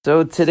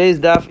So today's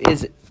daf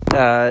is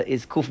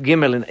Kuf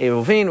Gimel in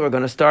Eruvin. We're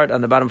going to start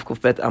on the bottom of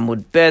Kuf Bet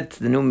Amud Bet,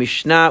 the new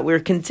Mishnah.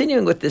 We're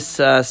continuing with this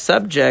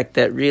subject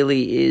that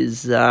really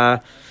is,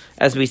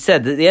 as we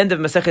said, the end of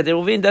Masechet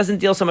Eruvin doesn't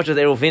deal so much with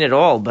Eruvin at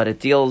all, but it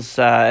deals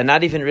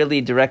not even really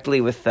directly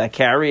with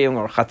carrying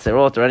or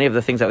chatzerot or any of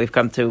the things that we've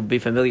come to be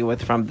familiar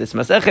with from this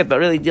Masechet, but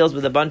really deals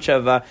with a bunch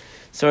of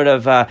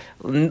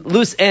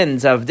loose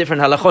ends of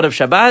different halachot of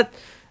Shabbat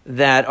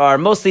that are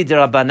mostly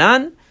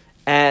derabanan.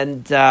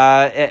 And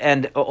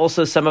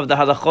also some of the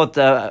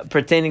halachot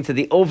pertaining to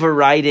the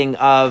overriding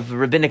of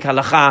rabbinic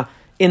halacha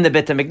in the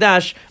Beit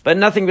HaMikdash, but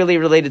nothing really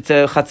related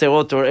to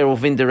chatzerot or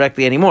eruvin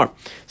directly anymore.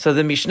 So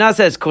the Mishnah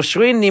says,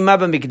 Koshrin nima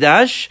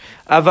b'mikdash,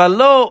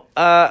 avalo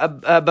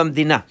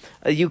b'mdina.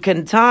 You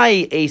can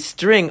tie a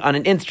string on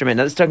an instrument.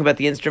 Now, this is talking about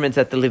the instruments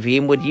that the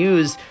Levim would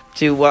use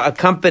to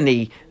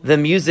accompany the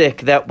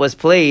music that was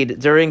played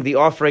during the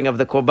offering of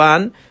the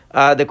Korban.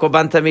 The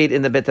Korban Tamid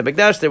in the Beit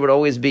HaMikdash, there would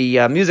always be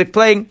music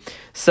playing.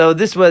 So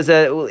this was,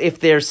 if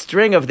their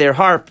string of their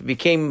harp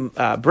became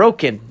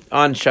broken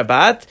on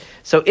Shabbat,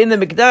 so in the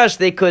Mikdash,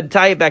 they could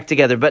tie it back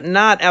together, but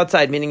not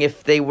outside, meaning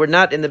if they were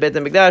not in the Beit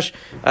HaMikdash,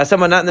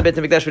 someone not in the Beit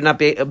HaMikdash would not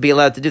be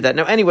allowed to do that.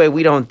 Now, anyway,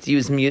 we don't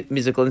use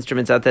musical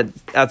instruments outside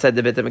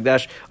the Beit HaMikdash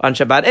on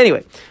Shabbat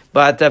anyway.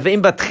 But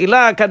ve'im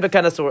batchila kan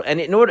v'kan asur,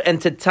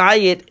 and to tie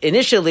it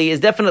initially is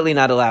definitely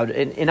not allowed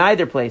in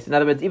either place. In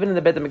other words, even in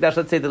the Beit HaMikdash,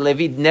 let's say the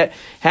Levi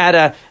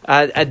had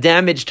a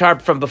damaged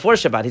harp from before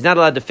Shabbat. He's not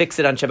allowed to fix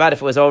it on Shabbat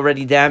if it was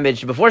already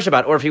damaged before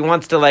Shabbat, or if he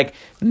wants to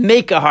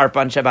make a harp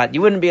on Shabbat,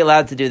 you wouldn't be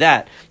allowed to do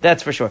that.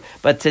 That's for sure.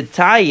 But to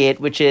tie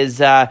it, which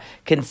is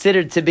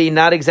considered to be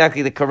not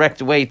exactly the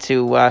correct way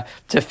to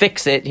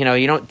fix it,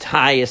 you don't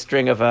tie a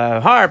string of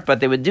a harp, but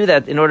they would do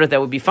that in order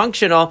that would be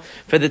functional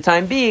for the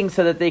time being,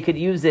 so that they could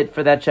use it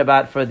for that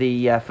Shabbat for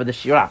the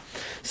shirah.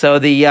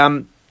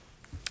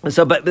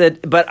 So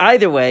but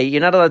either way,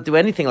 you're not allowed to do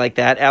anything like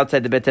that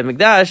outside the Beit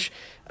HaMikdash.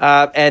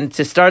 And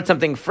to start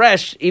something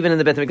fresh, even in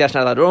the Beit HaMikdash,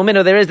 not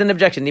allowed. There is an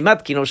objection. It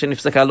says in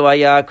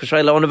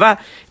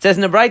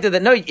the Braita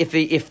that no,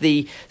 if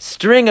the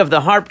string of the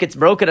harp gets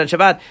broken on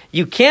Shabbat,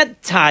 you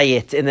can't tie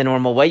it in the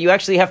normal way. You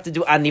actually have to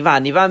do aniva.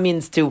 Aniva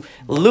means to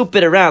loop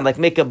it around, like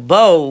make a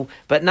bow,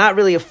 but not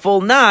really a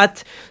full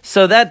knot.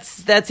 So that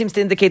seems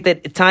to indicate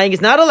that tying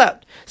is not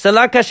allowed. So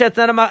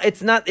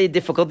it's not a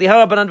difficulty.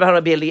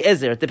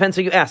 It depends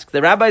who you ask.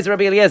 The rabbis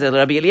Rabbi Eliezer.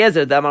 Rabbi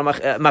Eliezer,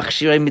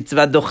 machshirei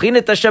mitzvah dochin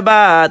et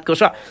Shabbat.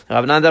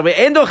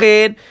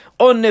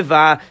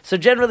 So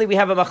generally we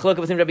have a machlokah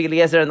between Rabbi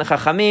Eliezer and the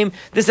Chachamim.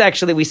 This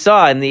actually we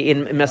saw in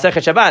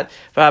Masechet Shabbat,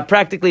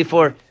 practically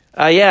for.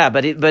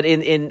 But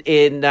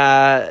in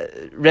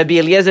Rabbi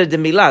Eliezer de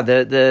Milah,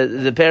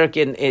 the parak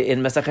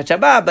in Masechet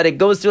Shabbat, but it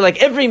goes through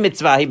every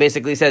mitzvah. He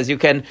basically says you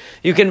can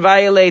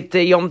violate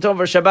Yom Tov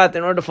or Shabbat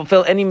in order to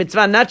fulfill any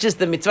mitzvah, not just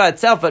the mitzvah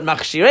itself, but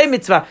machshirei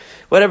mitzvah,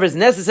 whatever is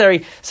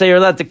necessary. So you're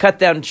allowed to cut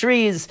down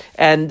trees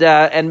and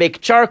make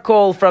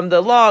charcoal from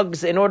the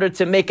logs in order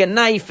to make a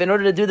knife, in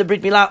order to do the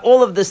Brit Milah.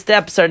 All of the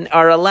steps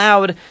are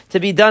allowed to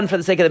be done for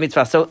the sake of the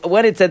mitzvah. So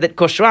when it said that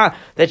koshra,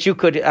 that you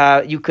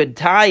could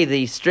tie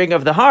the string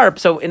of the harp,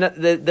 so in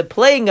the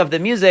playing of the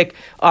music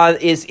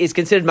is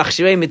considered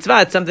machshirei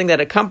mitzvah. It's something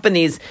that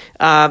accompanies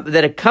the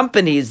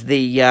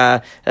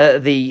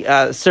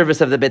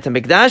service of the Beit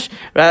HaMikdash.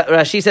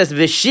 Rashi says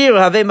v'shir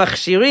have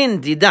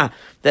machshirin dida.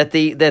 That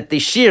the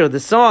shir, the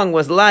song,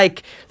 was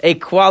like a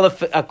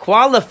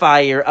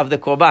qualifier of the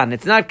korban.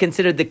 It's not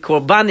considered the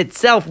korban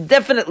itself.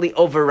 Definitely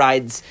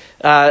overrides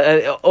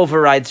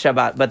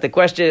Shabbat.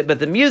 But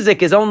the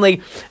music is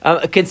only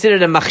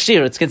considered a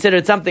machshir. It's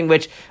considered something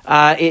which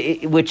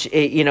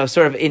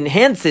sort of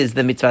enhances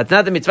the mitzvah. It's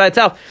not the mitzvah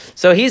itself.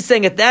 So he's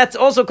saying that that's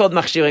also called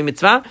machshirei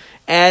mitzvah.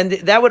 And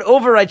that would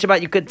override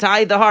Shabbat. You could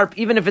tie the harp,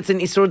 even if it's an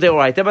Isur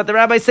Deoraita. But the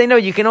rabbis say, no,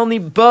 you can only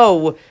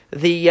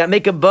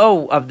make a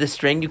bow of the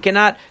string. You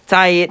cannot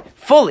tie it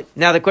fully.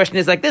 Now the question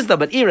is like this though,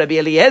 but Rabbi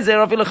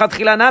Eliezer,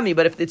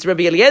 but if it's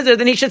Rabbi Eliezer,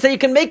 then he should say you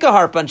can make a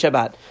harp on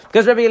Shabbat.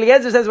 Because Rabbi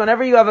Eliezer says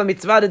whenever you have a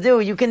mitzvah to do,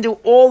 you can do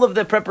all of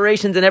the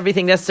preparations and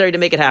everything necessary to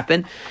make it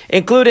happen,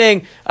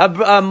 including a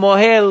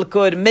mohel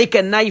could make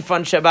a knife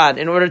on Shabbat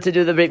in order to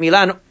do the Brit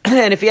Milah.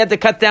 And if he had to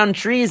cut down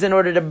trees in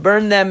order to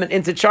burn them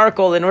into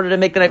charcoal in order to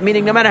make the knife,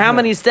 meaning no matter how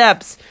many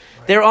steps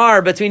there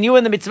are between you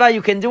and the mitzvah,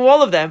 you can do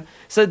all of them.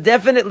 So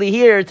definitely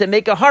here, to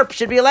make a harp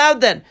should be allowed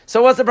then.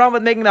 So what's the problem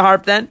with making the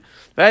harp then?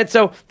 Right?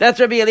 So that's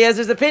Rabbi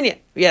Eliezer's opinion.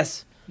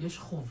 Yes. Yeah,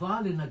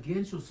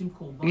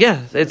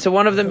 it's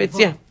one of them. It's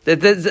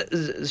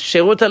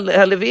Sherut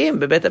HaLeviim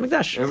bebeit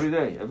HaMikdash. Every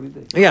day.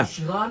 Yeah,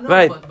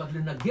 right.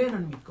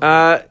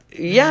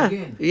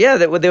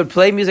 They would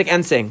play music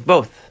and sing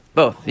both.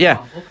 Yeah,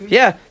 wow, okay.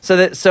 Yeah.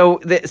 So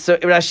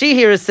Rashi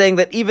here is saying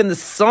that even the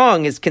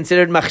song is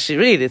considered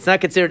machshirid. It's not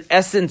considered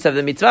essence of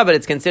the mitzvah, but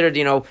it's considered,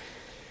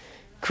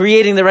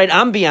 creating the right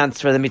ambiance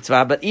for the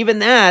mitzvah, but even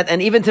that,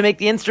 and even to make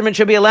the instrument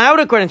should be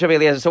allowed according to Rabbi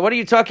Eliezer. So what are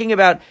you talking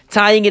about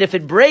tying it if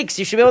it breaks?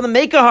 You should be able to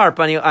make a harp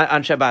on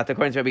Shabbat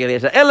according to Rabbi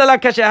Eliezer. Forget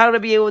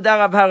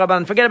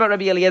about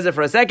Rabbi Eliezer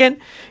for a second.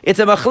 It's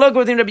a machlok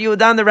between Rabbi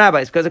Yehuda and the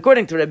rabbis, because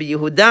according to Rabbi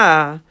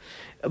Yehuda,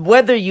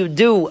 whether you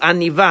do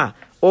aniva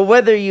or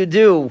whether you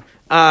do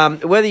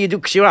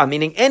kshira,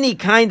 meaning any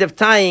kind of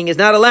tying is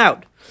not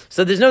allowed.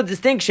 So there's no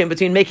distinction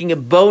between making a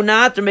bow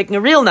knot or making a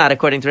real knot,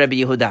 according to Rabbi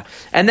Yehuda.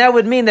 And that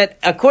would mean that,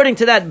 according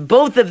to that,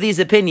 both of these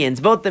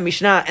opinions, both the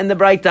Mishnah and the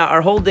Braita,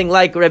 are holding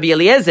like Rabbi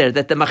Eliezer,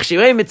 that the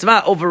machshirei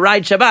mitzvah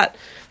override Shabbat.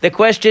 The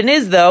question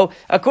is, though,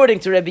 according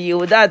to Rabbi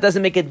Yehuda, it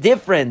doesn't make a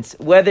difference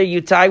whether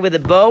you tie with a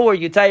bow or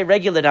you tie a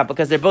regular knot,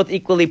 because they're both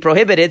equally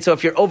prohibited. So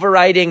if you're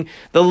overriding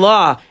the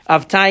law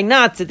of tying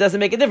knots, it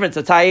doesn't make a difference.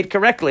 So tie it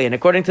correctly. And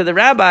according to the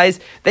rabbis,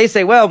 they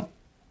say, well,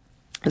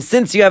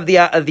 since you have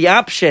the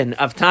option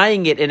of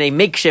tying it in a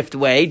makeshift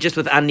way, just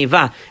with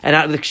aniva and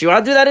I'll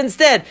do that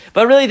instead.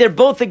 But really, they're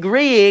both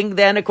agreeing,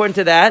 then, according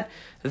to that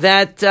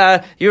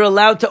you're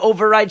allowed to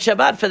override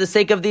Shabbat for the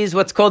sake of these,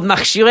 what's called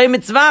machshirei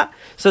mitzvah.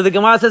 So the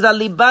Gemara says,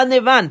 aliba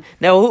nevan.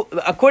 Now,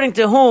 according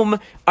to whom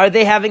are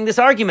they having this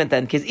argument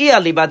then? Because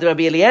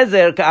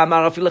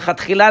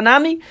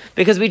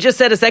we just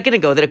said a second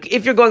ago that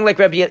if you're going like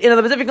Rabbi Eliezer, in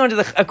other words, if you're going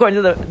to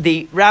according to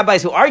the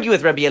rabbis who argue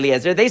with Rabbi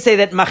Eliezer, they say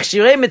that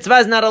machshirei mitzvah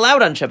is not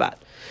allowed on Shabbat.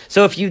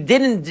 So if you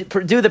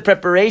didn't do the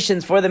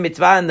preparations for the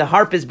mitzvah and the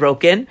harp is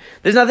broken,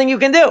 there's nothing you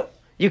can do.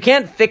 You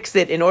can't fix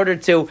it in order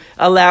to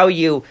allow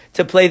you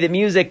to play the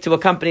music to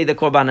accompany the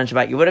Korban on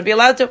Shabbat. You wouldn't be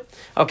allowed to,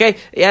 okay,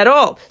 at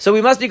all. So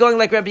we must be going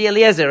like Rabbi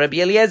Eliezer. Rabbi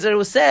Eliezer,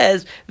 who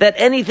says that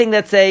anything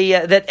that's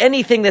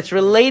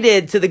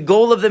related to the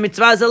goal of the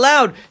mitzvah is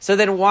allowed. So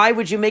then why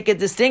would you make a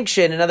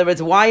distinction? In other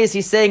words, why is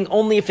he saying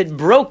only if it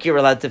broke you're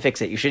allowed to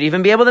fix it? You should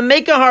even be able to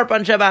make a harp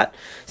on Shabbat.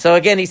 So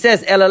again, he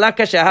says, there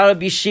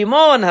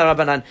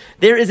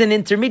is an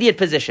intermediate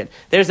position.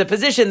 There's a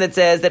position that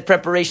says that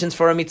preparations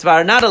for a mitzvah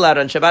are not allowed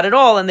on Shabbat at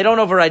all, and they don't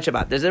override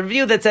Shabbat. There's a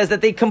view that says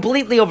that they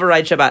completely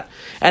override Shabbat.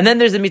 And then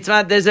there's a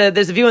mitzvah, there's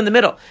a view in the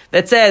middle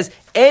that says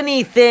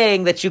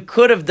anything that you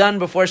could have done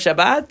before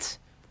Shabbat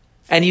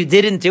and you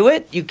didn't do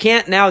it, you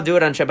can't now do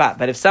it on Shabbat.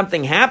 But if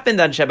something happened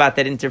on Shabbat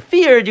that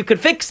interfered, you could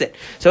fix it.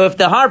 So if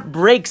the harp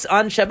breaks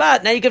on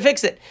Shabbat, now you can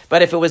fix it.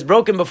 But if it was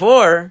broken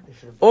before,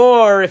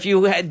 or if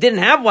you didn't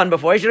have one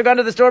before, you should have gone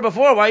to the store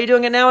before. Why are you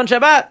doing it now on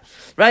Shabbat?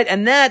 Right?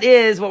 And that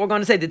is what we're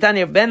going to say. The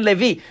Tanya of Ben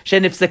Levi,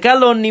 shenifseka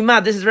lo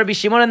nima. This is Rabbi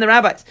Shimon and the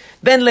rabbis.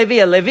 Ben Levi,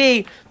 a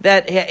Levi,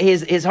 that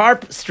his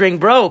harp string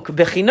broke,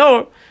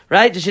 bechinor,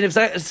 right? That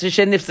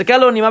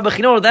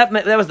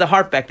was the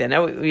harp back then.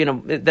 Now,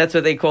 that's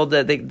what they called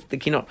the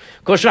kinor.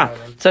 Koshra.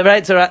 So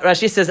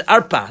Rashi says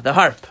arpa, the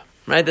harp.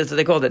 Right, that's what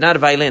they called it. Not a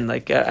violin.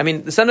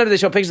 Sometimes they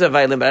show pictures of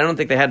violin, but I don't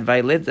think they had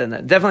violins,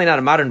 and definitely not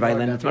a modern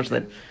violin. It's much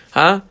later,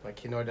 huh? Like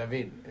Kinor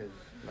David is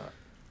not.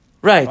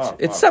 Right,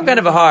 it's some kind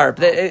of a harp.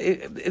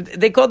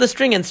 They called the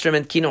string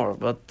instrument kinor,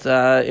 but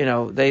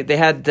they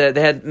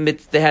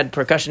had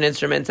percussion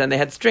instruments and they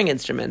had string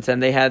instruments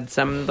and they had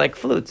some like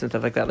flutes and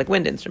stuff like that, like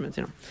wind instruments.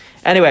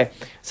 Anyway,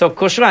 so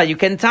koshra, you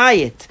can tie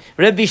it.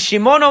 Rabbi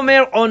Shimon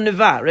omer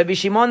onva. Rabbi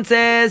Shimon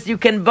says you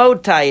can bow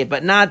tie it,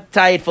 but not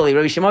tie it fully.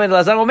 Rabbi Shimon ben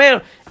Elazar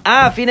omer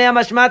that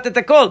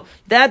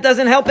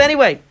doesn't help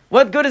anyway.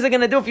 What good is it going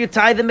to do if you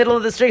tie the middle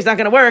of the string? It's not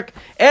going to work.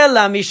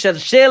 If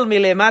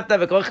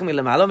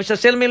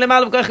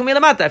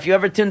you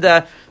ever tuned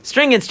a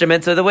string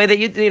instrument, so the way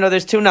that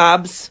there's two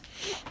knobs,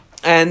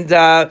 and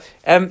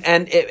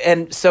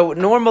so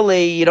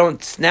normally you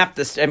don't snap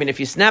the.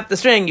 If you snap the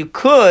string, you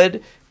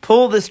could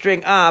pull the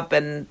string up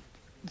and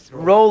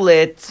roll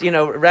it,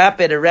 wrap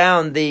it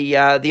around the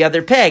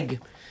other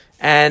peg.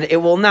 And it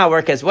will not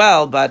work as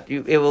well, but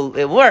it will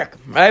work,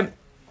 right?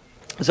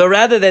 So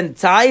rather than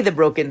tie the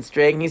broken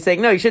string, he's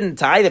saying, no, you shouldn't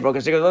tie the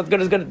broken string. What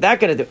good is that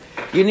going to do?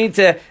 You need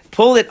to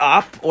pull it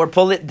up or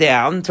pull it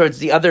down towards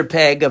the other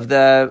peg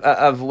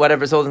of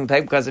whatever's holding the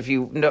peg, because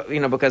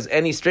because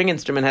any string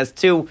instrument has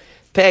two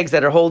pegs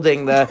that are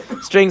holding the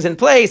strings in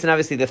place, and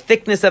obviously the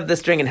thickness of the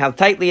string and how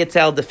tightly it's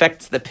held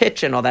affects the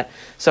pitch and all that.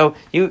 So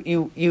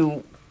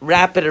you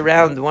wrap it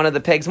around one of the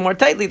pegs more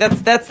tightly.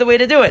 That's the way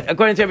to do it,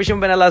 according to Rabbi Shimon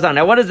ben Elazar.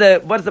 Now, what is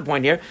the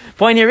point here?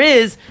 Point here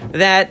is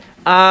that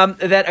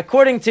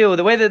according to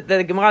the way that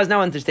the Gemara is now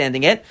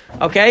understanding it,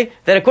 okay,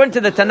 that according to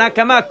the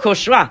Tanakama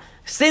Koshra,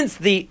 since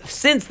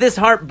this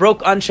harp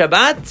broke on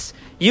Shabbat,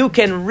 you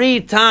can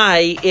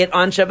retie it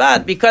on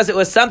Shabbat because it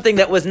was something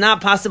that was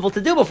not possible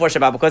to do before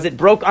Shabbat, because it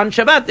broke on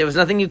Shabbat. There was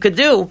nothing you could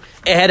do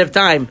ahead of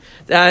time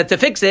to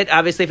fix it,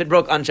 obviously, if it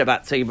broke on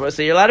Shabbat. So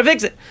you're allowed to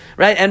fix it,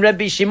 right? And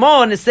Rabbi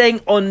Shimon is saying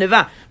on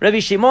Neva. Rabbi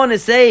Shimon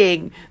is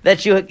saying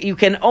that you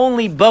can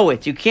only bow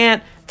it. You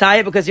can't tie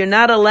it because you're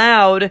not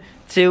allowed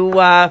to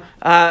do a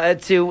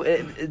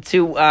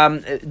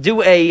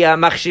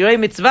machshirei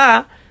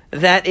mitzvah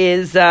that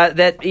is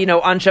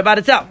on Shabbat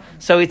itself.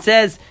 So it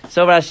says.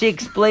 So Rashi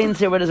explains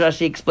here. What does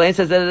Rashi explain? It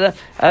says that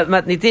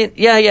matnitin.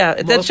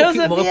 That shows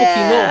that.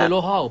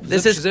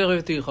 This is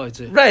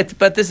right,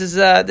 but this is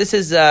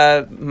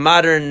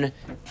modern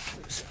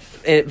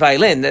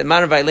violin. The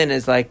modern violin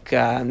is like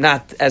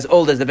not as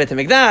old as the Beit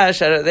HaMikdash.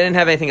 They didn't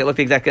have anything that looked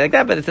exactly like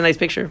that, but it's a nice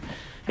picture,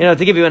 to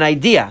give you an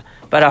idea.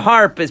 But a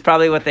harp is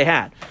probably what they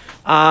had.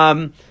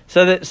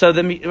 So the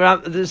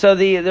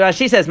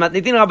Rashi says,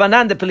 "Matnitin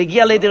Rabbanan de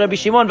Peligia le'di Rabbi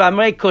Shimon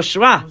v'amrei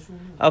koshra."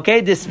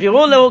 Okay,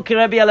 disviru lehu ki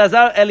Rabbi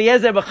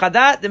Eliezer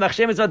b'chada de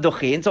machshirei mitzvah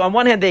dochin. So on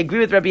one hand, they agree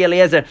with Rabbi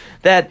Eliezer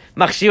that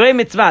machshirei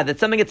mitzvah, that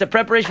something that's a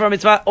preparation for a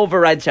mitzvah,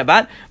 overrides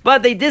Shabbat.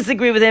 But they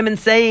disagree with him in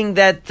saying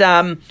that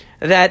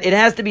that it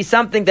has to be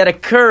something that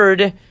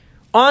occurred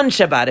on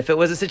Shabbat. If it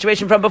was a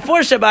situation from before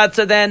Shabbat,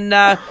 so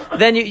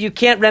then you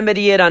can't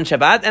remedy it on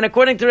Shabbat. And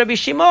according to Rabbi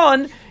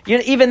Shimon,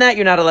 even that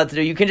you're not allowed to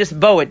do. You can just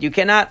bow it. You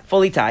cannot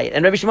fully tie it.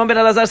 And Rabbi Shimon ben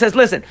Elazar says,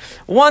 listen,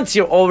 once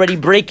you're already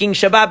breaking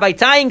Shabbat by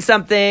tying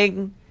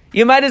something,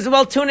 you might as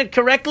well tune it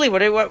correctly.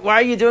 Why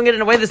are you doing it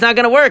in a way that's not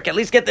going to work? At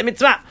least get the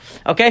mitzvah.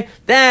 Okay?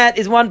 That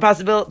is one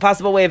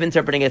possible way of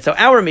interpreting it. So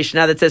our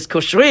Mishnah that says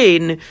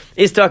koshrin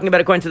is talking about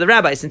according to the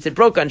rabbi. Since it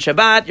broke on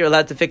Shabbat, you're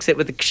allowed to fix it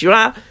with the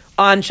kshira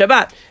on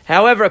Shabbat.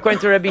 However,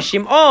 according to Rabbi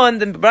Shimon,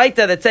 the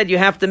Braita that said you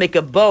have to make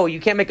a bow, you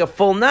can't make a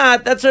full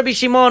knot, that's Rabbi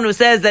Shimon who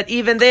says that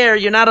even there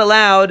you're not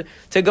allowed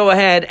to go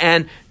ahead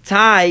and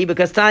tie,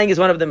 because tying is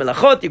one of the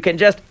melachot. You can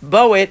just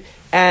bow it,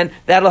 and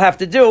that'll have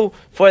to do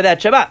for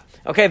that Shabbat.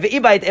 Okay,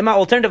 v'ibait ema,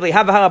 alternatively,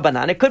 havahara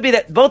banan. It could be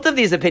that both of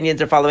these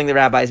opinions are following the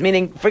rabbis,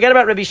 meaning, forget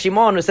about Rabbi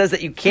Shimon, who says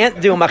that you can't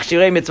do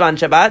machshirei mitzvah on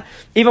Shabbat.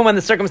 Even when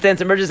the circumstance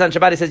emerges on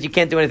Shabbat, he says you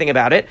can't do anything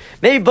about it.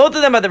 Maybe both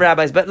of them are the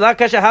rabbis, but la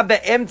kasha ha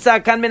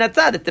be'emtza kan min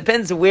hatzad. It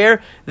depends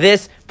where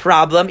this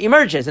problem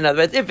emerges. In other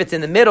words, if it's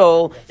in the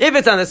middle, if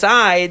it's on the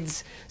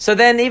sides, so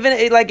then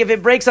even like if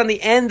it breaks on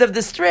the end of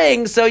the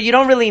string, so you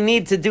don't really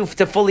need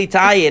to fully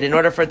tie it in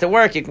order for it to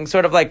work. You can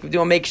sort of like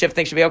do a makeshift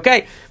thing, should be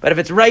okay. But if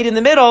it's right in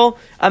the middle,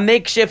 a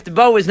makeshift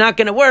bow is not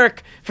going to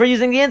work for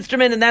using the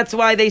instrument, and that's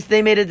why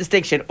they made a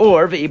distinction.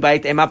 Or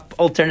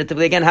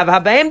alternatively, again,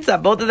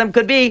 both of them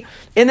could be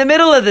in the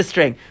middle of the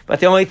string. But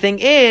the only thing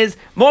is,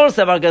 mor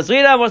savar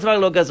gazrina, mor savar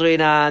lo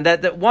gazrina.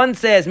 That one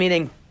says,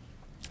 meaning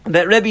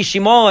that Rabbi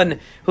Shimon,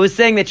 who is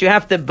saying that you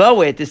have to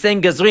bow it, is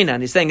saying gazrina,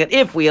 and he's saying that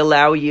if we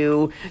allow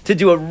you to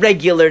do a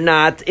regular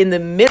knot in the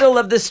middle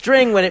of the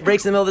string when it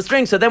breaks in the middle of the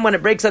string, so then when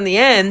it breaks on the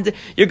end,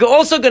 you're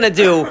also going to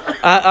do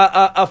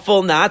a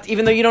full knot,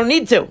 even though you don't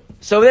need to.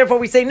 So therefore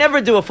we say never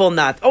do a full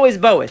knot, always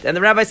bow it. And the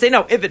rabbis say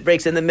no, if it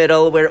breaks in the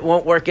middle where it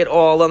won't work at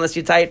all unless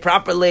you tie it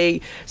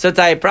properly, so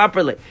tie it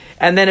properly.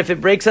 And then if it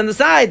breaks on the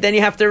side, then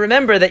you have to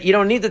remember that you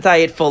don't need to tie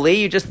it fully,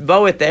 you just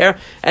bow it there,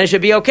 and it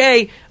should be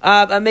okay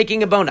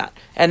making a bow knot,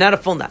 and not a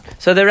full knot.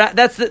 So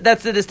that's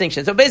the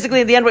distinction. So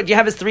basically in the end what you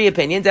have is three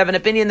opinions. You have an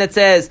opinion that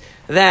says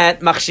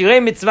that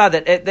machshirei mitzvah,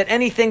 that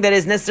anything that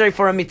is necessary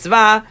for a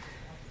mitzvah,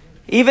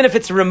 even if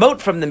it's remote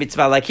from the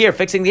mitzvah, like here,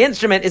 fixing the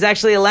instrument, is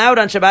actually allowed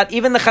on Shabbat,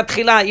 even the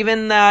chatchila,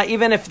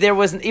 even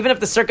if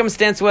the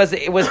circumstance was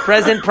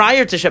present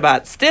prior to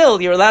Shabbat, still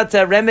you're allowed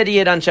to remedy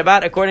it on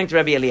Shabbat according to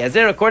Rabbi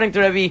Eliezer. According to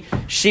Rabbi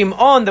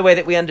Shimon, the way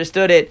that we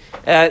understood it,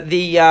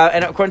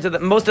 and according to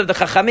most of the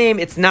Chachamim,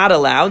 it's not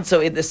allowed. So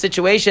in the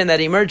situation that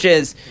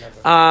emerges,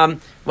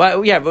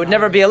 it would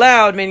never be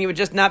allowed, meaning you would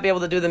just not be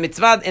able to do the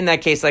mitzvah in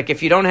that case. Like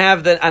if you don't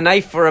have a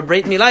knife for a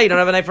Brit Milah, you don't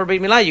have a knife for a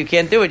Brit Milah, you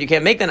can't do it, you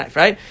can't make the knife,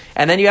 right?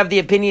 And then you have the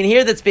opinion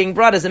here that's being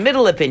brought as a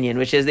middle opinion,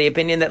 which is the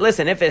opinion that,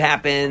 listen, if it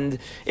happened,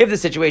 if the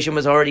situation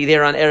was already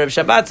there on Erev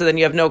Shabbat, so then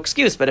you have no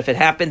excuse. But if it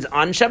happens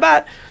on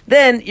Shabbat,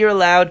 then you're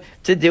allowed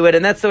to do it.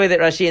 And that's the way that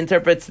Rashi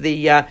interprets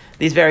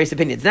these various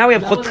opinions. Now we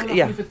have...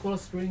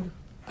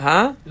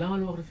 Huh?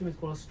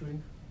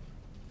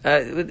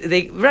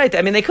 Right,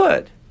 I mean, they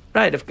could.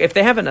 Right, if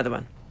they have another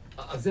one.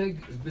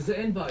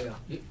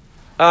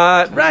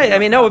 Right, I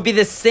mean, no, it would be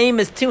the same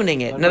as tuning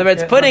it. In other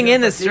words, putting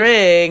in the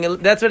string,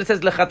 that's what it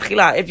says,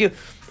 lechatchila.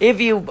 If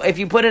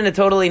you put in a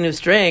totally new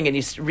string and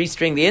you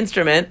restring the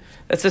instrument,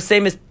 that's the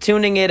same as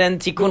tuning it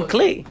and tikkun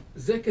kli.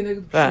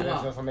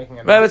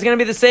 Right, it's going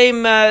to be the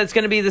same. It's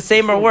going to be the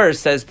same or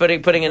worse as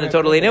putting in a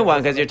totally new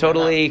one, because you're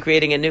totally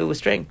creating a new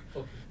string.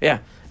 Yeah,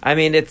 I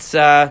mean, it's...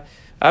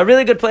 a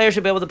really good player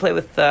should be able to play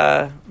with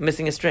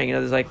missing a string.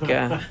 There's like,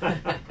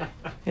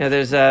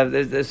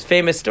 there's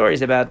famous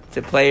stories about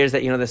the players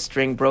that the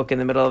string broke in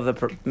the middle of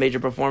the major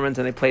performance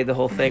and they played the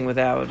whole thing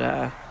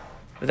without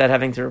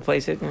having to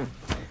replace it. Yeah.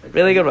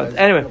 Really good ones.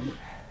 Anyway,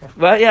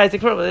 well, yeah, it's a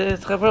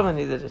problem.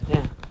 He did it.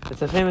 Yeah,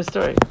 it's a famous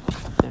story.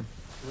 Yeah.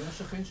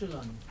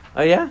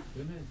 Oh yeah,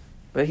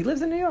 but he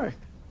lives in New York.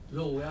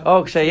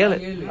 Oh,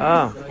 Kshayelet.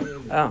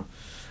 Oh.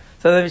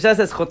 So the Mishnah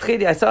says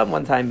Chotchidi. I saw him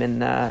one time in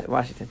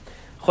Washington.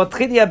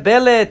 Chotchidya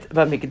belet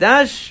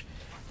b'mikdash,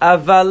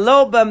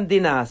 avalo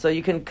b'mdina. So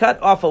you can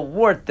cut off a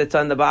wart that's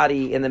on the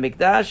body in the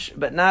mikdash,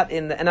 but not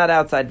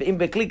outside. But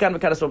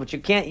you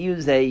can't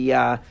use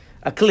a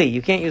kli.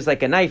 You can't use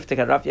like a knife to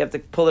cut it off. You have to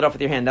pull it off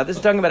with your hand. Now this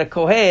is talking about a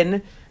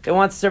kohen that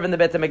wants to serve in the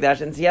Beit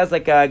HaMikdash, and he has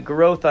like a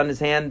growth on his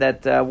hand,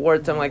 that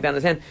wart, something like that on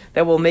his hand,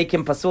 that will make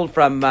him pasul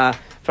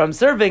from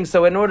serving.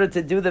 So in order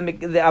to do the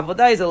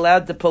avodah, he's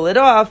allowed to pull it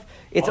off.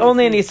 It's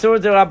only an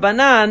isur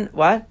d'Rabbanan.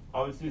 What?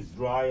 Obviously, it's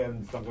dry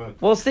and it's not going to...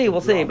 We'll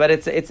see, but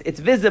it's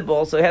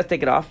visible, so he has to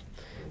take it off.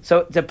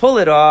 So to pull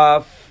it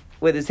off,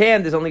 with his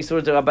hand is only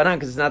surah Rabbanan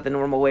because it's not the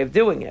normal way of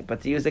doing it. But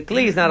to use a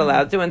kli is not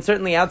allowed to, and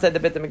certainly outside the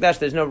Beit HaMikdash,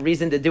 there's no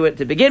reason to do it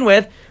to begin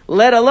with,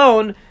 let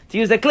alone to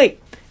use a kli.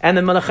 And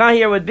the malacha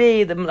here would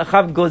be the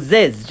malacha of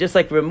gozez, just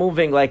like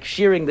removing, like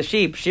shearing the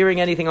sheep,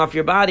 shearing anything off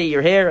your body,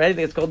 your hair,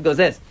 anything. It's called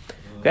gozez.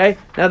 Okay.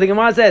 Now the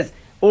Gemara says,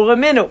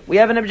 uraminu. We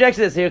have an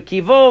objection to this here.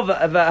 Kivo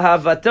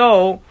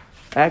v'havato.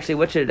 Actually,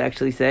 what should it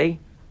actually say?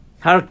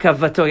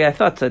 Harkavato. Yeah, I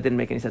thought so. It didn't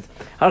make any sense.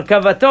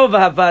 Harkavato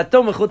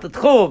v'havato mechut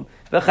tchum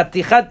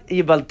v'chatichat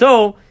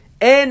yibalto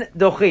en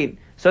dochin.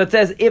 So it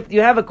says if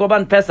you have a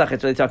korban pesach,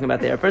 it's really talking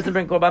about there. A person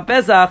brings korban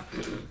pesach,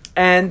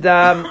 and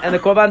the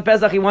korban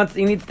pesach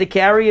he needs to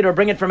carry it or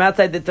bring it from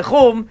outside the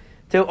techum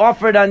to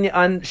offer it on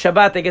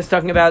Shabbat. I guess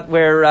talking about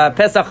where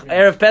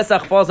Erev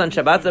Pesach falls on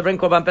Shabbat. So they bring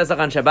korban pesach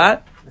on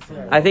Shabbat.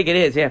 I think it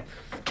is. Yeah,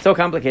 so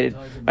complicated.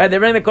 Right? They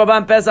bring the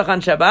korban pesach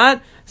on Shabbat.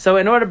 So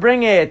in order to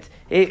bring it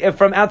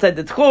from outside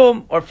the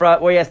techum or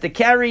where he has to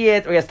carry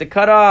it or he has to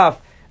cut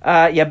off.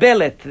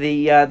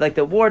 Yabelet, like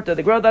the wart or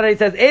the growth that he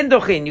says, in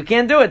dochin, you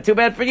can't do it, too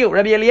bad for you.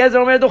 Rabbi Eliezer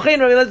Omer dochin,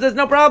 Rabbi Eliezer says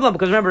no problem,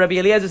 because remember, Rabbi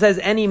Eliezer says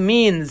any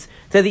means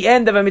to the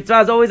end of a mitzvah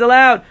is always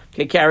allowed. You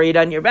can carry it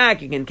on your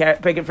back, you can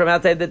pick it from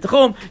outside the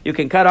techum, you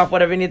can cut off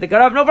whatever you need to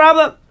cut off, no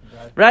problem.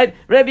 Right?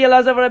 Rabbi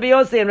Elazar, Rabbi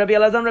Yossi, and Rabbi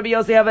Elazar and Rabbi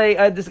Yossi have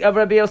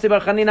Rabbi Yossi Bar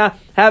Chanina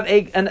have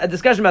a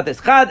discussion about this.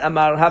 Chad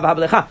Amar Hav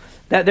Hablecha.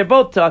 That they're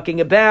both talking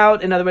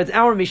about, in other words,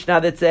 our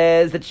Mishnah that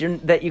says that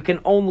you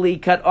can only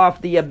cut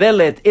off the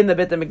yabelet in the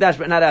Beit HaMikdash,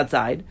 but not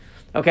outside.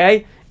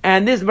 Okay?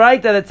 And this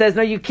Braita that says,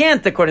 no, you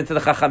can't, according to the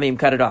Chachamim,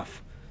 cut it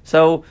off.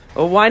 So,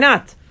 why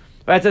not?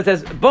 Right? So it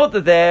says, both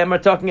of them are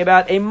talking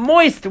about a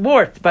moist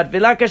wart, but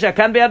vilakasha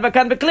kan be'ad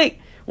v'kan be'kli.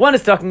 One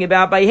is talking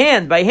about by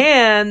hand. By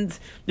hand,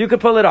 you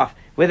could pull it off.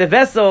 With a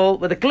vessel,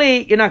 with a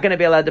kli, you're not going to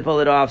be allowed to pull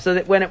it off. So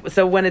that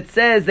when it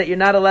says that you're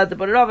not allowed to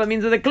put it off, it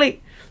means with a kli.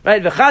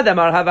 Right? No, both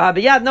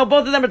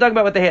of them are talking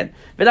about with the hand.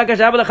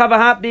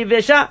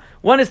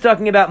 One is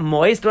talking about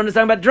moist, one is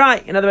talking about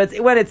dry. In other words,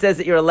 when it says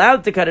that you're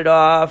allowed to cut it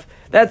off,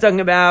 that's talking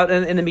about,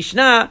 in the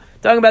Mishnah,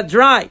 talking about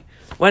dry.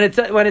 When it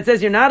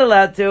says you're not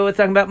allowed to, it's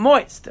talking about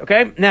moist.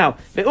 Okay? Now,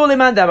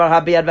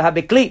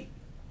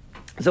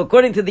 so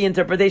according to the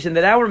interpretation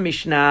that our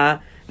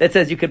Mishnah that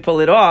says you could pull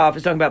it off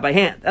is talking about by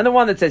hand, and the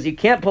one that says you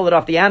can't pull it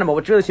off the animal,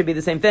 which really should be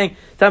the same thing,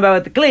 talking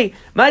about with the kli.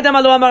 Why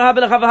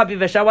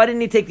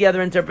didn't he take the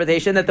other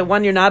interpretation that the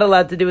one you're not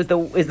allowed to do is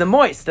the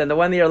moist, and the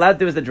one that you're allowed to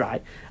do is the dry?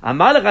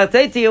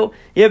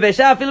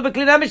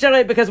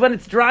 Because when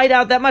it's dried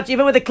out that much,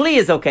 even with a kli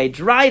is okay.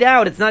 Dried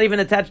out, it's not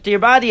even attached to your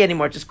body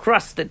anymore. It's just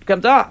crust that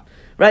comes off.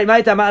 Right?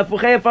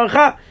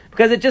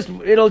 Because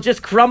it'll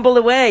just crumble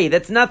away.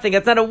 That's nothing.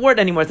 That's not a wart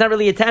anymore. It's not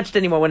really attached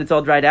anymore when it's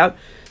all dried out.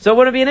 So it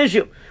wouldn't be an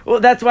issue.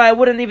 Well, that's why I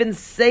wouldn't even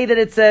say that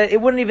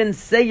it wouldn't even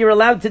say you're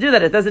allowed to do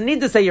that. It doesn't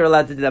need to say you're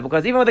allowed to do that,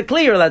 because even with a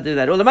kli you're allowed to do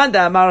that.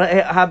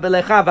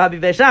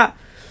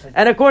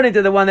 And according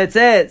to the one that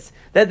says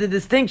that the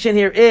distinction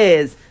here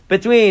is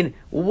between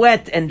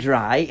wet and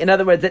dry, in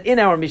other words, that in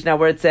our Mishnah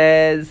where it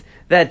says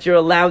that you're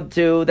allowed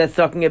to, that's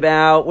talking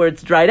about where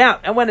it's dried out.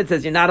 And when it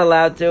says you're not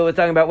allowed to, it's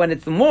talking about when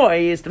it's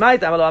moist. Why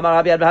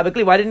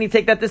didn't he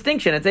take that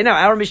distinction and say, no,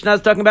 our Mishnah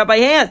is talking about by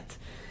hand?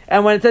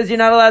 And when it says you're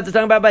not allowed to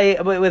talk about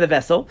with a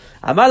vessel,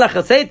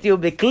 if you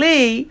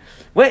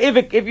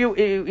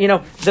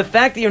the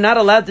fact that you're not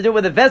allowed to do it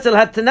with a vessel,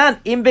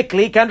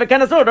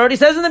 it already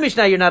says in the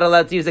Mishnah you're not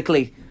allowed to use a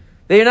kli.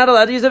 That you're not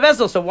allowed to use a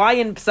vessel. So why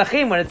in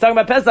Pesachim, when it's talking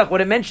about Pesach,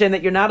 would it mention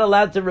that you're not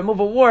allowed to remove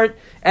a wart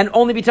and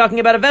only be talking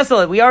about a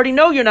vessel? We already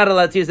know you're not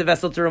allowed to use a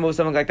vessel to remove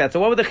something like that.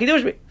 So what would the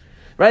chidush be?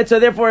 Right? So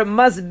therefore it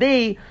must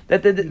be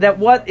that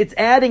what it's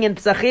adding in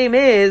Pesachim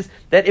is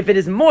that if it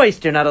is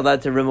moist, you're not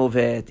allowed to remove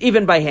it,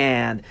 even by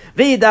hand.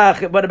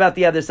 V'idach, what about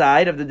the other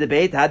side of the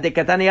debate?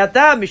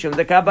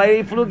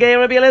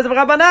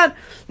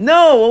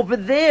 No, over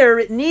there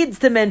it needs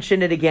to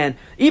mention it again.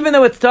 Even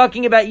though it's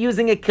talking about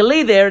using a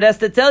kli there, it has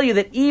to tell you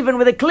that even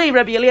with a kli,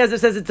 Rabbi Eliezer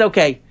says it's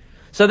okay.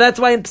 So that's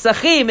why in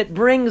Pesachim it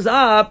brings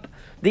up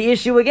the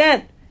issue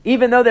again.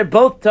 Even though they're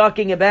both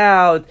talking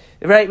about,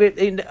 right,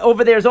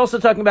 over there is also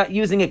talking about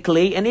using a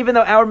kli, and even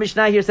though our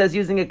Mishnah here says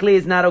using a kli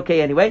is not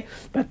okay anyway,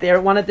 but they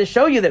wanted to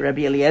show you that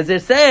Rabbi Eliezer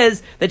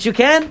says that you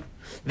can.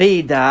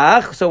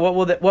 V'idach, so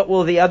what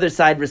will the other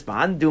side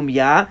respond?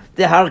 Dumya,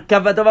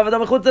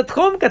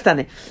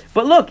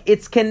 but look,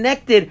 it's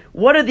connected.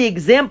 What are the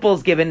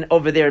examples given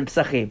over there in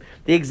Pesachim?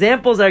 The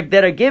examples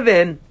that are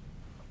given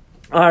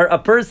are a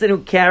person who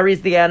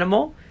carries the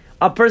animal,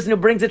 a person who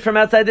brings it from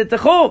outside the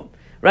techum.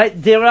 Right?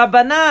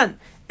 Dirabanan.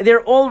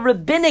 They're all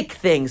rabbinic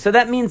things. So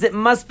that means it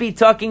must be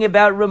talking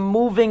about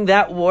removing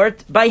that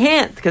wart by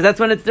hand, because that's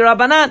when it's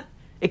dirabanan.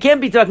 It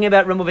can't be talking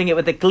about removing it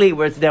with a kli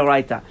where it's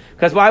deraita.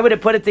 Because why would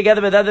it put it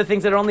together with other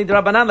things that are only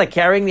dirabanan, like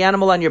carrying the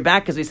animal on your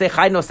back, because we say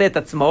chai noseh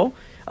tatzmo.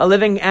 A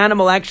living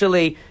animal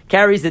actually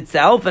carries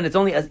itself, and it's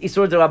only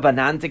isur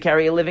dirabanan to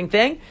carry a living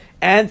thing.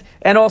 And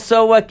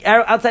also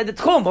outside the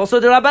tchum,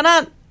 also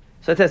dirabanan.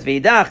 So it says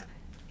v'idach.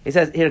 He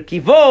says here,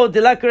 Kivo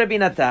dilak Rabbi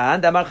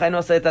Natan, damar chai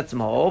noseh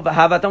tatzmo,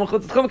 v'havatam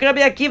chutz tchum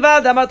Rabbi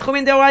Akiva, damar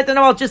tchumin deoraita.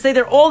 No, I'll just say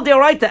they're all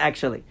deoraita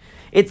actually.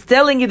 It's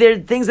telling you there are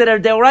things that are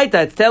deoraita.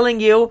 It's telling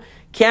you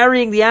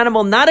carrying the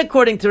animal not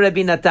according to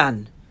Rabbi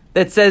Natan,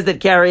 that says that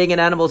carrying an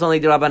animal is only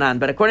derabanan,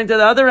 but according to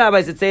the other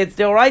rabbis that say it's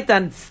deoraita,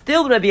 and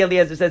still Rabbi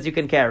Eliezer says you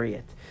can carry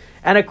it.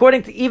 And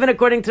even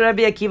according to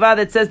Rabbi Akiva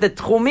that says that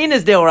tchumin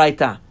is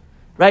deoraita,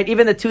 right?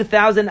 Even the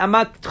 2,000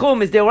 amak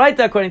tchum is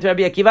deoraita according to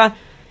Rabbi Akiva.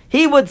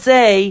 He would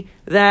say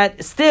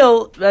that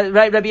still,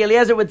 right? Rabbi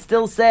Eliezer would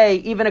still say,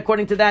 even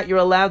according to that, you're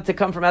allowed to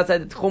come from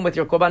outside the tchum with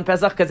your korban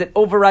pesach because it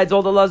overrides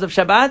all the laws of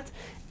Shabbat,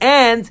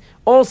 and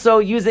also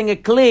using a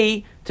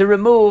kli to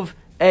remove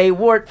a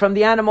wart from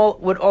the animal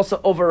would also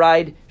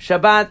override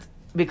Shabbat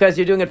because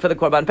you're doing it for the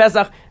korban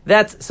pesach.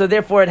 So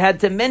therefore, it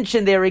had to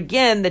mention there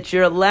again that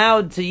you're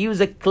allowed to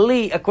use a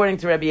kli according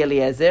to Rabbi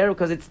Eliezer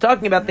because it's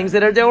talking about things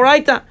that are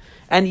deoraita,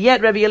 and yet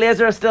Rabbi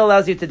Eliezer still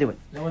allows you to do it.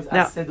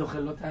 Now,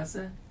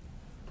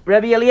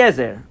 Rabbi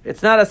Eliezer,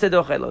 it's not Ased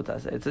Ochel Lo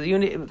Taseh. It's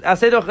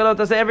Ased Ochel Lo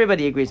Taseh.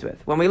 Everybody agrees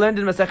with. When we learned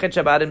in Masechet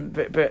Shabbat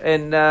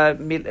in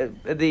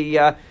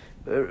the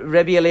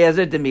Rabbi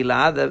Eliezer de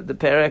Milah, the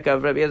parak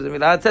of Rabbi Eliezer de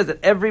Milah, it says that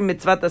every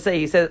mitzvah taseh,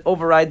 he says,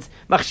 overrides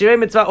Machshirei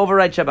mitzvah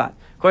override Shabbat.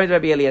 According to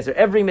Rabbi Eliezer,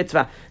 every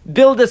mitzvah,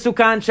 build a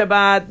sukkah on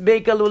Shabbat,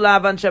 make a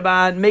lulav on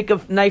Shabbat, make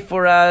a knife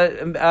for a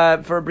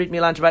brit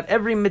milah on Shabbat.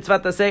 Every mitzvah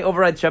taseh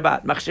overrides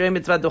Shabbat. Machshirei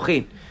mitzvah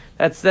dochin.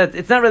 That's that.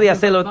 It's not really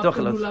Aseh Lo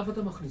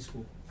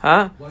Dochelot.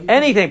 Huh?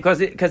 Anything,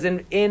 because in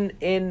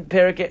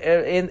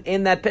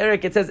that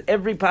parak it says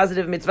every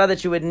positive mitzvah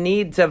that you would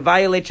need to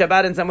violate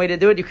Shabbat in some way to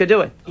do it, you could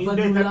do it.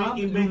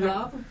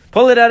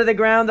 Pull it out of the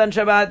ground on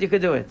Shabbat, you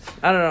could do it.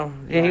 I don't know.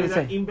 Yeah, he would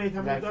say.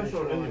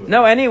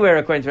 No, anywhere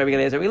according to Rabbi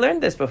Eliezer. We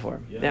learned this before.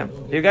 Yeah.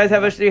 You guys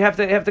have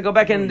to go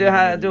back and do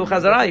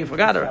Chazarah. You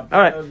forgot it. All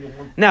right.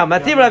 Now,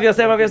 Mativ Rav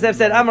Yosef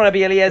said, Amar Rabbi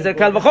Eliezer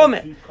kal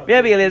v'chomer.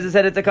 Rabbi Eliezer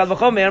said it's a kal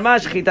v'chomer. Ma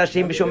shechita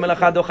shim b'shum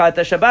melacha docha et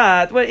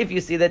Shabbat. Well, if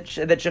you see that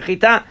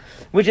shechita,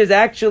 which is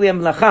actually a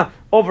melacha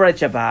over at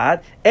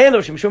Shabbat,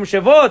 elo shimshum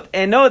shavot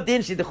eno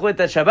din shiduchu et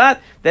Shabbat,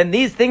 then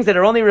these things that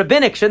are only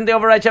rabbinic shouldn't they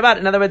override Shabbat?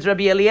 In other words,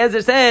 Rabbi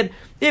Eliezer said,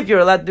 if you're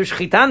allowed to do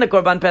shechita on the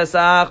korban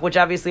pesach, which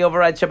obviously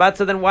overrides Shabbat,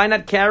 so then why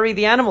not carry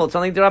the animal? It's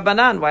only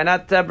derabanan. Why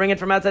not bring it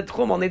from outside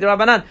tchum? Only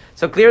derabanan.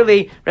 So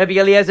clearly, Rabbi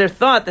Eliezer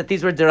thought that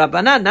these were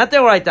derabanan, not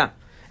deoraita,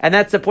 and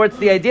that supports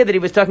the idea that he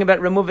was talking about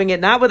removing it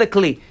not with a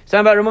kli, he's talking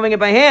about removing it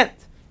by hand.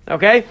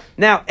 Okay.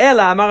 Now,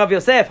 Ela Amar Rav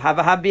Yosef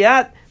Hava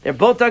Habiat. They're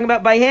both talking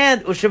about by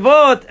hand.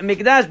 Ushavot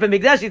mikdash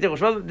b'mikdash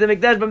itiru. The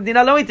mikdash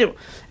b'mdina lo itiru.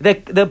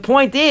 The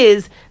point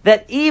is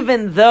that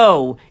even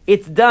though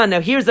it's done,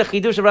 now here's the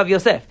chidush of Rav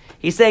Yosef.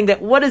 He's saying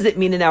that what does it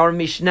mean in our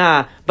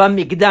Mishnah?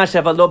 B'mikdash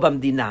avalo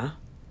b'mdina.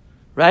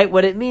 Right?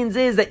 What it means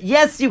is that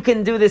yes, you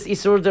can do this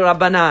isur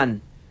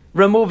d'Rabbanan,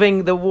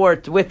 removing the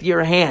wart with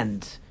your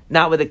hand,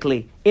 not with a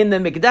kli, in the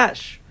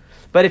mikdash.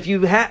 But if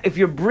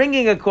you're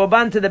bringing a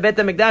korban to the Beit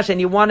HaMikdash and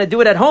you want to do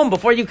it at home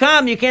before you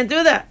come, you can't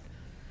do that.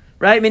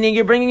 Right? Meaning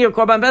you're bringing your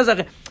korban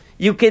pesach.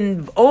 You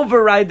can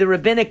override the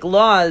rabbinic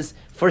laws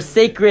for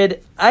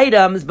sacred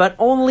items, but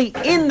only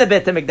in the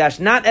Beit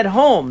HaMikdash, not at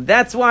home.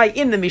 That's why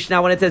in the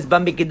Mishnah, when it says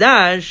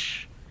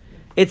Bamikdash,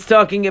 it's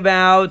talking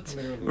about,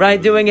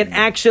 right, doing it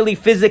actually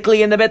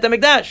physically in the Beit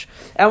HaMikdash.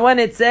 And when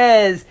it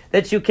says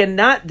that you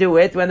cannot do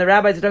it, when the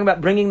rabbis are talking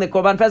about bringing the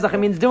korban pesach, it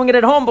means doing it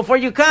at home before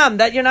you come.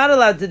 That you're not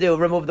allowed to do,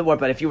 remove the wart.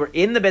 But if you were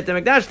in the Beit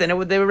HaMikdash, then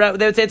they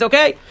would say it's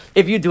okay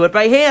if you do it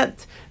by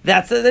hand.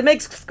 That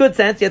makes good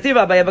sense. The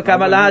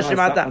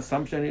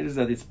assumption is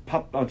that it's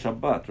popped on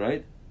Shabbat,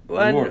 right?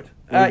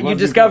 You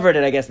discovered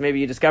it, I guess. Maybe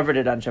you discovered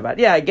it on Shabbat.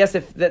 Yeah, I guess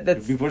if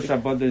that's before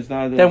Shabbat, there's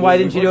not. Then why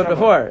didn't you do it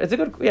before? It's a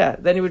good. Yeah,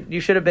 then you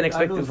should have been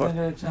expected before.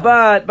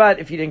 But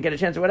if you didn't get a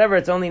chance or whatever,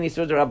 it's only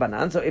Nisur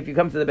Rabbanan. So if you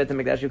come to the Beit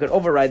HaMikdash, you could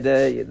override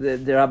the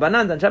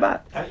Rabbanan on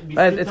Shabbat.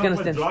 It's going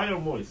to stand. Dry or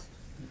moist?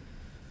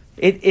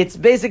 It's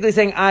basically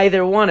saying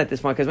either one at this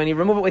point, because when you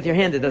remove it with your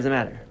hand, it doesn't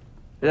matter.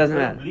 It doesn't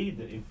matter. Bleed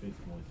if it's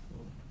moist.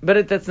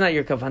 But that's not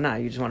your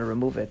kavanah. You just want to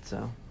remove it.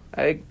 So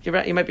you're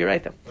right. You might be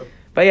right though.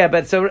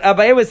 But so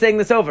Abaye was saying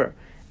this over,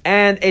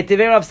 and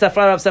Etiver of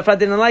Safra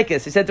didn't like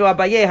this. He said to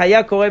Abaye,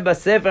 "Haya koreh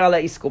b'sefer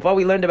ala iskupa."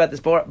 We learned about this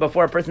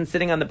before. A person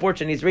sitting on the porch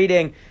and he's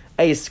reading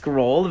a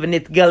scroll.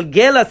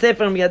 V'nitgalgel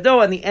sefer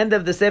miyado, and the end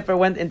of the sefer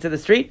went into the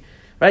street.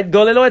 Right?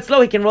 Golelo etzlo.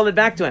 He can roll it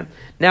back to him.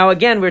 Now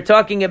again, we're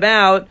talking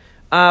about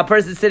a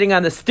person sitting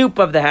on the stoop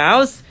of the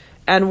house,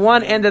 and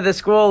one end of the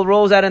scroll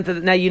rolls out into.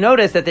 Now you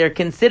notice that they're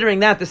considering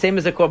that the same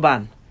as a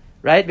korban.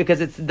 Right?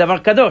 Because it's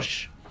davar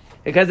kadosh.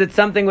 Because it's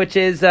something which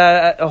is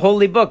a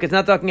holy book. It's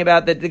not talking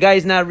about that the guy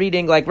is not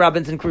reading like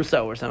Robinson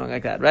Crusoe or something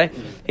like that, right?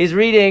 He's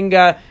reading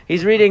some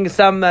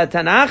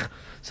Tanakh.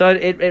 So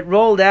it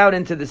rolled out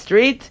into the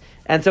street,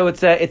 and so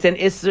it's an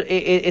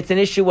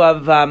issue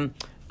of kiddushav,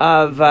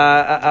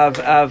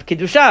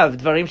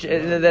 dvarim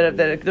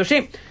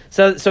kedushim.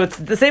 So it's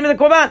the same as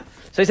the korban.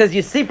 So he says,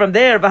 you see from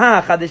there,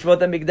 chadish vot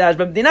hamikdash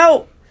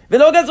b'mdinau. So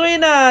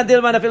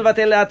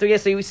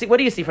you see, what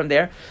do you see from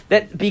there?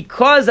 That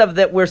because of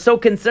that, we're so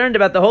concerned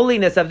about the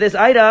holiness of this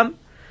item,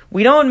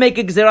 we don't make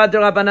a gzerah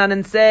d'Rabbanan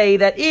and say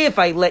that if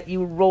I let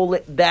you roll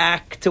it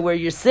back to where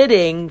you're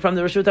sitting from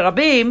the Reshut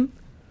HaRabim,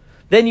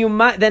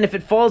 then if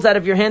it falls out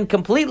of your hand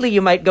completely,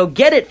 you might go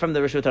get it from the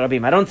Reshut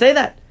HaRabim. I don't say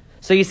that.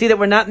 So you see that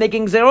we're not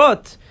making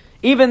zerot.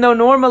 Even though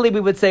normally we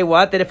would say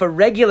what? That if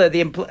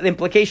the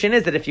implication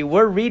is that if you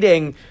were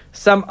reading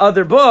some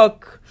other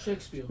book,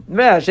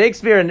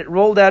 Shakespeare, and it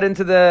rolled out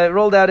into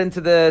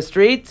the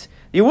street,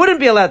 you wouldn't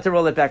be allowed to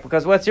roll it back,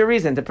 because what's your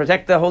reason? To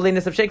protect the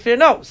holiness of Shakespeare?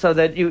 No, so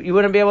that you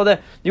wouldn't be able to,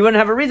 you wouldn't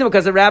have a reason,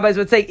 because the rabbis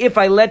would say, if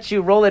I let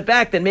you roll it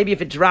back, then maybe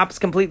if it drops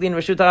completely in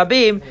Reshut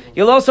HaRabim,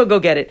 you'll also go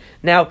get it.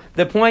 Now,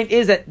 the point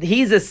is that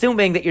he's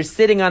assuming that you're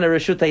sitting on a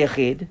Reshut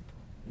HaYachid,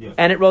 yes,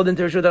 and it rolled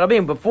into Reshut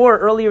HaRabim.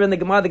 Earlier in the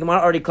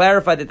Gemara already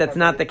clarified that that's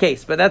not the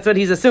case, but that's what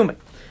he's assuming.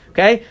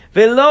 Okay,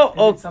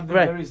 something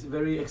very,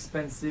 very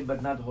expensive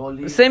but not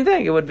holy. Same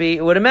thing. It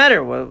wouldn't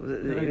matter. Well,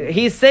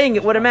 he's saying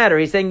it wouldn't matter.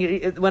 He's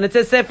saying when it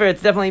says sefer,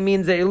 it definitely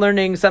means that you're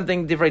learning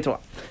something different Torah.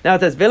 Now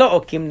it says velo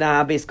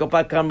okimna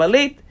biskopa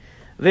karmelit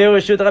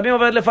ve'reshut rabim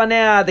overet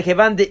lefanea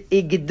dekevan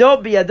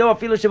deigdo biyado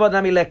afilu shevot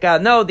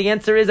namileka. No, the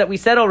answer is that we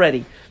said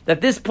already that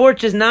this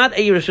porch is not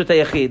a reshut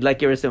hayachid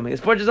like you're assuming.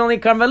 This porch is only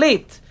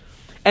karmelit,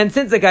 and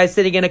since the guy's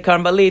sitting in a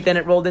karmelit and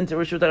it rolled into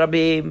reshut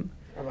rabim,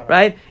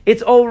 right?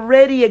 It's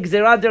already a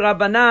Gzerah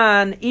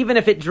D'Rabbanan, even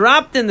if it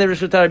dropped in the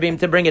Reshut HaRabim,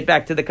 to bring it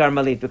back to the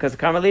Karmelit, because the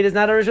Karmelit is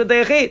not a Reshut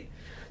HaYachid.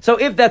 So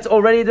if that's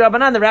already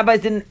D'Rabbanan, the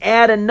rabbis didn't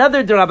add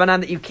another D'Rabbanan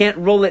that you can't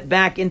roll it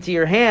back into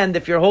your hand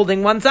if you're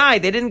holding one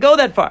side. They didn't go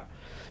that far.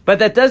 But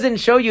that doesn't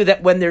show you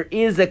that when there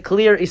is a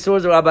clear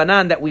Isur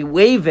D'Rabbanan, that we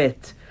waive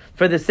it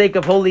for the sake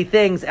of holy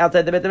things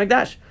outside the Beit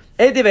HaMikdash.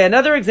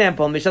 Another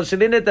example, it says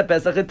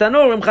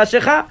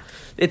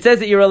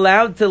that you're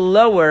allowed to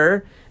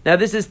lower. Now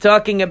this is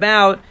talking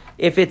about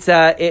if it's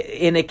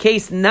in a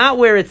case not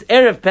where it's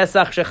Erev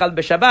Pesach Shechal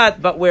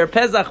B'Shabbat, but where Erev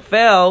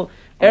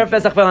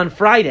Pesach fell on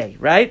Friday,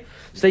 right?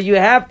 So you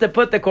have to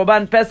put the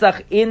Korban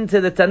Pesach into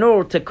the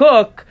tanur to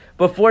cook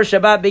before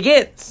Shabbat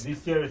begins.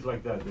 This year is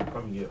like that. They're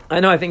coming here. I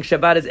know, I think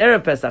Shabbat is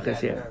Erev Pesach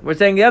this year. We're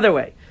saying the other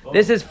way.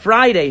 This is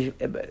Friday,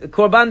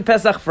 Korban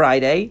Pesach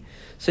Friday.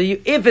 So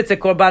if it's a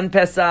Korban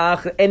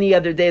Pesach any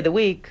other day of the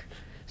week,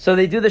 so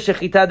they do the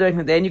Shechita during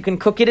the day and you can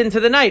cook it into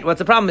the night. What's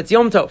the problem? It's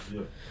Yom Tov.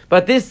 Yeah.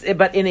 But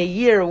in a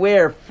year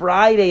where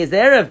Friday is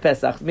Erev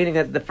Pesach, meaning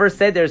that the first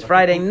Seder is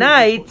Friday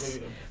night.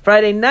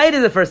 Friday night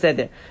is the first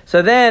Seder.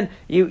 So then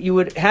you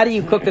would, how do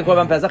you cook the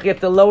Korban Pesach? You have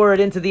to lower it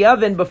into the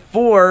oven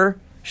before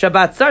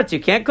Shabbat starts.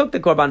 You can't cook the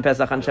Korban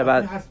Pesach on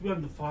Shabbat. It has to be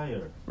on the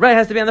fire. Right, it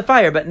has to be on the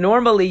fire. But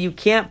normally you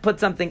can't put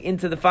something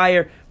into the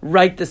fire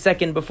right the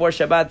second before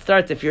Shabbat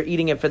starts if you're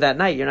eating it for that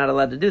night. You're not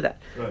allowed to do that.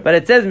 Right. But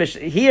it says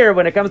here,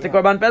 when it comes to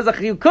Korban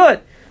Pesach, you could.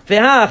 And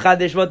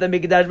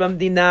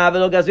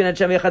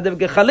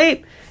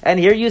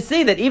here you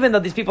see that even though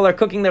these people are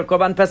cooking their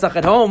Korban Pesach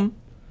at home,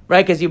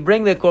 right? Because you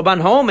bring the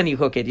Korban home and you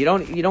cook it. You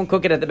don't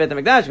cook it at the Beit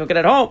HaMikdash, you cook it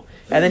at home.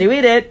 And then you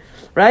eat it,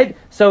 right?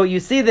 So you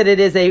see that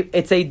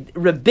it's a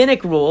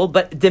rabbinic rule,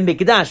 but the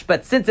Mikdash.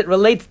 But since it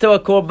relates to a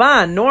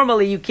Korban,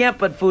 normally you can't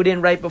put food in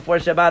right before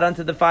Shabbat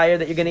onto the fire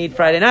that you're going to eat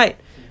Friday night.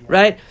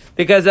 Right?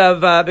 Because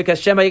Shema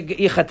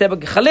Yichateh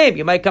B'Chalim,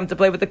 you might come to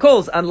play with the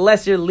coals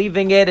unless you're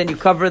leaving it and you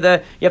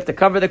have to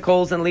cover the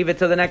coals and leave it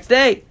till the next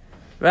day,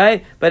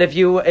 right? But if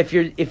you have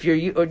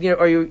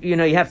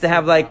to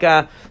have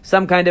like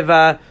some kind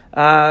of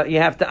you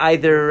have to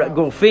either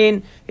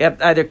gurfin, you have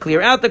to either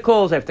clear out the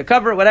coals, you have to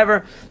cover it,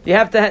 whatever. You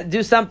have to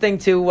do something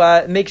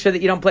to make sure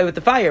that you don't play with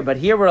the fire. But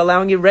here we're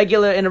allowing you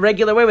in a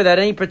regular way, without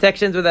any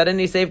protections, without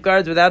any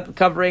safeguards, without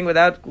covering,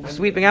 without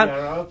sweeping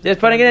out, just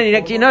putting it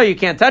in. You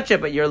can't touch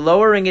it, but you're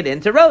lowering it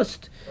in to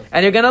roast.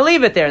 And you're going to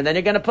leave it there, and then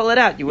you're going to pull it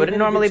out. You wouldn't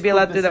normally be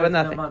allowed to do that with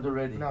nothing.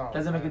 No.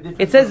 Doesn't make a difference.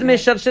 It says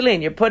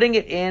mishalshalin. You're putting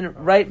it in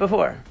right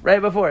before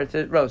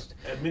to roast.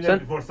 A minute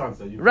before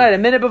sunset. Right, a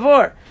minute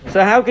before.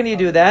 So how can you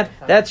do that?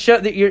 That's show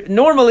that you're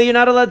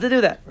not allowed to do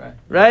that.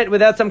 Right?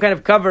 Without some kind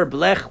of cover,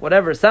 blech,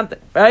 whatever, something.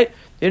 Right?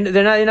 You're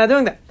not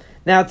doing that.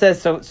 Now it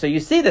says so you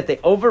see that they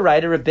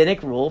override a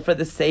rabbinic rule for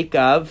the sake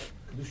of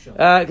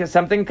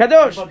something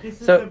kadosh. But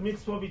this is a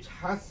mitzvah which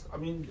has,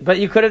 But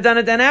you could have done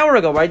it an hour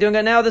ago. Why are you doing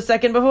it now the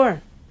second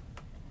before?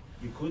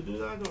 You could do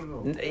that or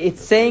no?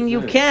 It's saying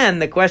you can.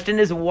 The question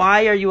is,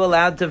 why are you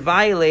allowed to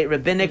violate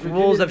rabbinic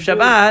rules of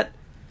Shabbat?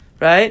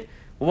 Right?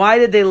 Why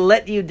did they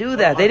let you do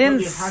that? They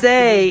didn't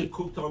say...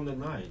 cooked on the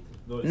night.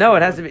 No,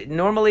 it has to be...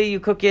 Normally you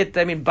cook it,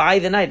 by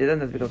the night. It doesn't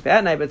have to be cooked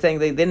that night, but saying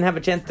they didn't have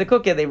a chance to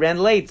cook it. They ran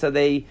late, so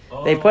they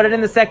put it in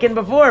the second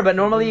before. But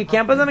normally you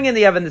can't put something in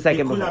the oven the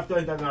second before. You could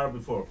have done it an hour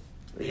before.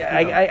 Yeah,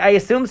 I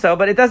assume so,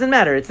 but it doesn't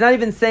matter. It's not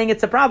even saying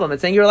it's a problem.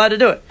 It's saying you're allowed to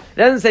do it. It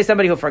doesn't say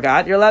somebody who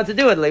forgot. You're allowed to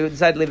do it. You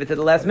decide to leave it to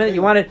the last minute.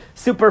 You want it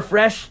super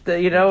fresh,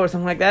 or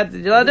something like that.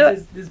 You're allowed to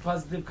do it. This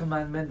positive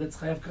commandment that's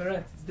chayav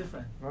karet. It's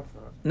different.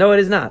 No, it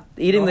is not.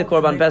 Eating the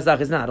Korban Pesach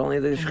is not. Only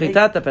the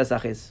Shchitat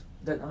Pesach is.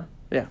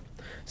 Yeah.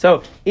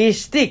 So,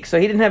 ishtik. So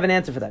he didn't have an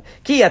answer for that.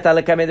 Ki ata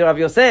lekamed Rav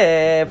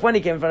Yosef. When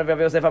he came in front of Rav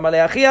Yosef, Amar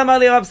le'achi, Amar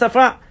le Rav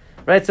Safra.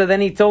 Right, so then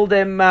he told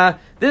him,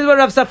 this is what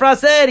Rav Safra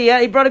said.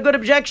 He brought a good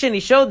objection. He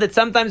showed that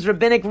sometimes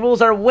rabbinic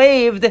rules are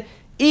waived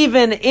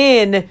even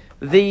in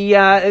the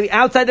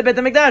outside the Beit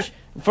HaMikdash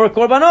for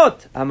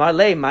korbanot. Amar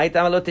lei, ma'it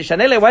amalot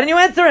tishanele. Why didn't you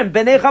answer him?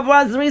 Bnei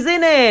Chabura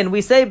zrizinen.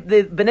 We say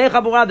the Bnei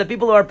Chabura, the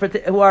people who are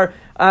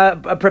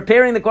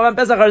preparing the Korban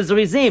Pesach, are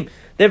zrizim.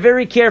 They're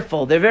very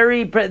careful. They're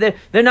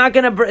not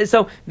going to.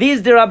 So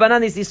these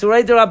derabanan, these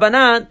isurei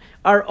derabanan,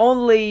 are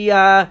only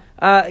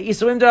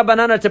isurim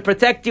derabanan are to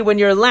protect you when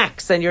you're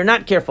lax and you're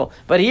not careful.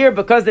 But here,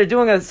 because they're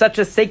doing such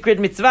a sacred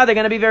mitzvah, they're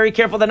going to be very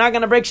careful. They're not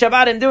going to break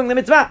Shabbat in doing the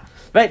mitzvah.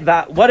 Right?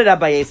 What did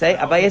Abaye say?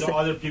 Abaye said,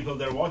 other people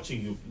they're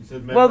watching you.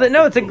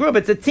 No, it's a group.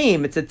 It's a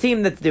team. It's a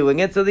team that's doing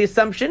it. So the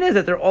assumption is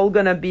that they're all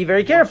going to be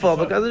very careful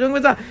because they're doing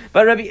mitzvah.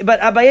 But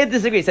Abaye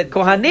disagrees. He said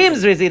Kohanim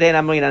zrizidein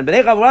amrinan,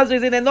 bnei Chabura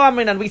zrizidein lo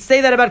amrinan. We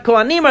say that about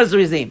Kohanim are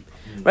zrizim.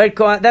 Right?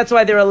 That's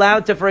why they're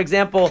allowed to, for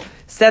example,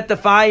 set the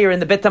fire in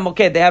the Bet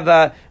HaMoked. They have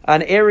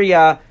an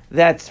area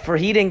that's for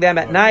heating them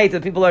at night.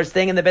 The people are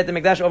staying in the Beit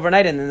HaMikdash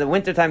overnight, and in the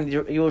wintertime,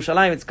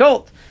 Yerushalayim, it's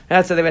cold.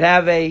 So they would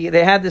have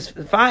they had this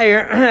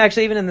fire.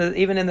 Actually,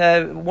 even in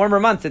the warmer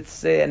months,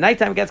 it's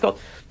nighttime it gets cold.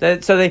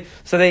 So they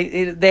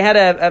had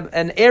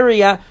an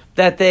area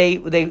that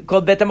they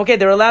called Bet HaMoked.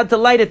 They're allowed to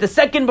light it the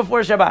second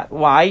before Shabbat.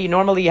 Why?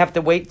 Normally you have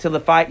to wait till the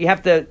fire. You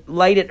have to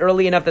light it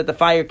early enough that the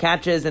fire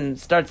catches and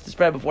starts to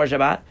spread before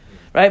Shabbat.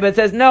 Right, but it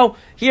says no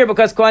here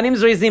because Kohanim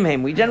zrizim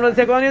him. We generally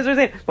say Kohanim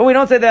zrizim, but we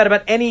don't say that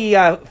about any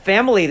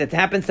family that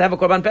happens to have a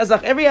Korban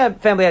Pesach. Every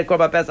family had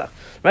Korban Pesach,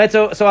 right?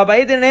 So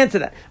Abaye didn't answer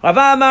that.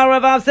 Rava Amar,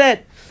 Rava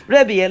said,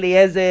 Rabbi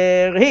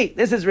Eliezer.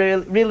 This is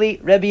really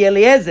Rabbi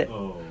Eliezer,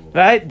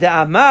 right? The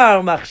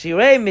Amar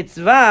machshirei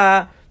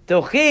mitzvah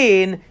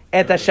tochin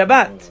et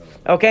Shabbat.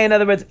 Okay, in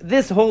other words,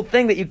 this whole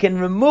thing that you can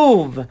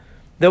remove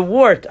the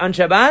wart on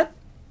Shabbat,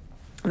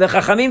 the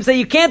Chachamim say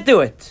you can't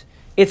do it.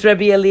 It's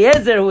Rabbi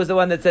Eliezer who is the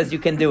one that says you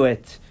can do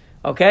it.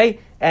 Okay?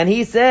 And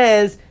he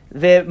says,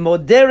 the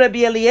Modeh Rabbi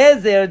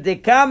Eliezer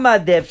dekama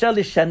de'efshar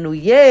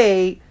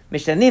lishanuyei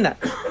mishanina.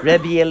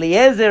 Rabbi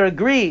Eliezer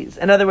agrees.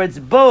 In other words,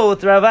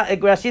 both,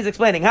 Rashi is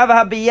explaining,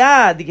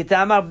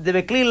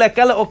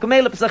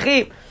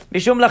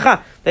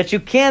 that you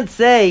can't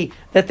say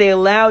that they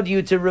allowed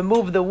you to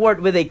remove the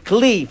wart with a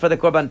kli for the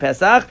Korban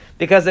Pesach,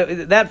 because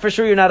that for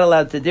sure you're not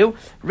allowed to do.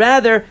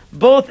 Rather,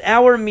 both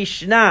our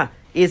Mishnah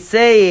is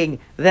saying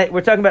that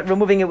we're talking about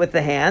removing it with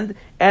the hand,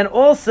 and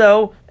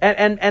also,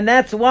 and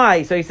that's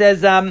why. So he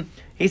says,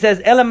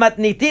 Elamat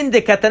nitin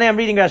de katanei. I'm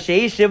reading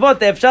Rashi. Shevot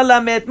efshar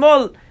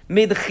lametmol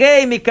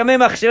midchei mikamei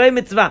machshirei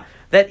mitzvah.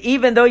 That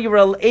even though you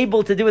were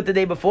able to do it the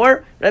day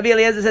before, Rabbi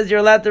Eliezer says you're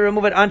allowed to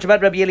remove it on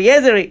Shabbat. Rabbi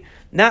Eliezer,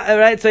 now,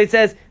 right? So it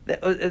says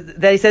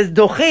that he says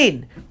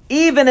dochin,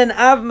 even an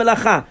av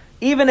melacha,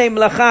 even a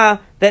melacha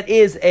that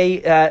is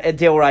a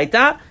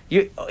deoraita.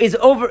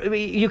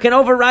 You can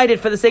override it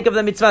for the sake of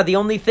the mitzvah. The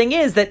only thing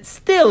is that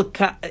still,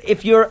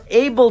 if you're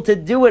able to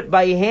do it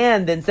by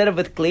hand instead of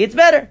with kli, it's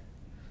better.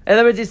 In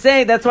other words, he's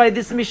saying that's why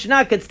this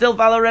Mishnah could still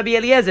follow Rabbi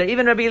Eliezer.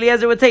 Even Rabbi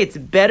Eliezer would say it's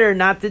better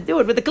not to do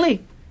it with the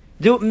kli.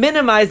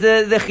 Minimize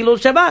the chilul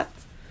Shabbat.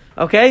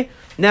 Okay?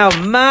 Now,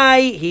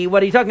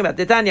 what are you talking about?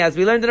 Titania, as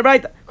we learned in the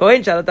Braita.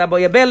 Kohen shalata bo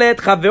yabelet,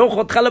 chaveru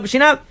chotcha lo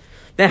b'shinav.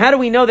 Then how do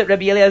we know that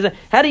Rabbi Eliezer?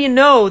 How do you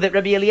know that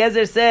Rabbi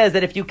Eliezer says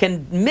that if you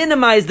can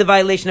minimize the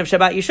violation of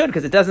Shabbat, you should?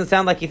 Because it doesn't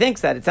sound like he thinks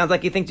that. It sounds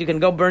like he thinks you can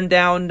go burn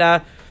down,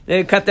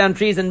 cut down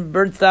trees and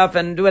burn stuff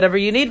and do whatever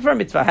you need for a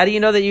mitzvah. How do you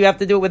know that you have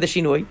to do it with a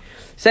shinui?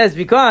 Says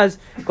because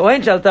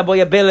Kohen shalta bo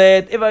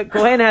yabelet. If a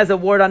Kohen has a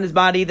wart on his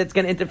body that's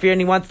going to interfere and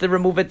he wants to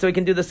remove it so he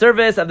can do the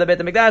service of the Beit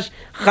HaMikdash,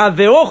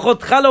 chaveru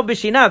chotcha lo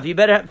b'shinav. You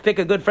better pick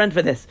a good friend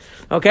for this.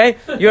 Okay,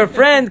 your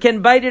friend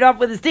can bite it off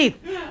with his teeth.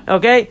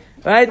 Okay.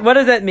 Right? What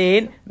does that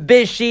mean?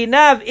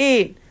 B'shinav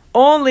in,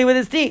 only with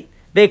his teeth.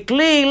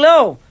 Bekli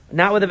lo,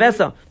 not with a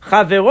vessel.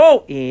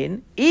 Chavero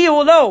in,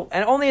 iu lo,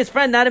 and only his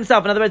friend, not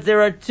himself. In other words,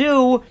 there are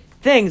two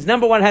things.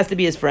 Number one, it has to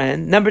be his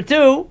friend. Number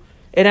two,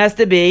 it has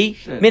to be,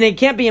 meaning it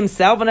can't be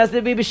himself, and it has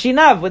to be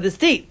b'shinav, with his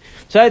teeth.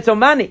 So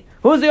mani.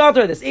 Who's the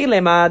author of this?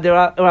 Ilema de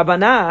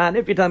Rabbanan.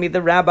 If you're telling me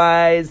the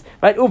rabbis,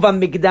 right? Uva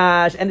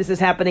Mikdash, and this is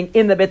happening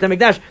in the Beit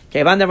HaMikdash.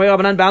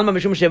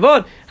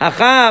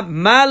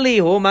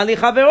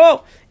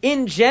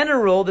 In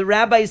general, the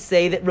rabbis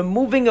say that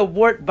removing a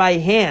wart by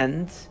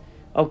hand,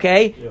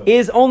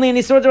 is only an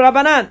Isur de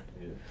Rabbanan.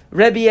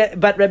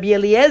 But Rabbi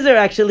Eliezer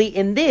actually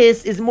in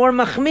this is more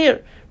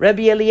machmir.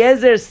 Rabbi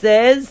Eliezer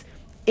says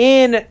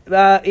in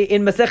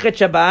Masechet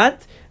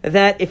Shabbat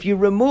that if you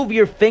remove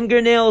your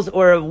fingernails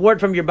or a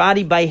wart from your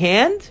body by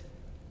hand,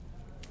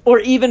 or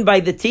even by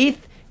the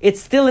teeth,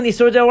 it's still an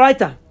Isur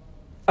Deoraita,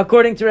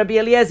 according to Rabbi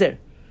Eliezer.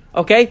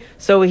 Okay?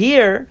 So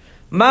here,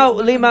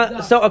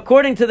 so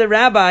according to the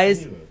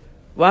rabbis,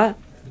 what?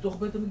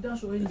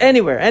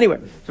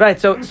 Anywhere. Right,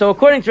 so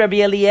according to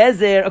Rabbi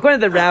Eliezer, according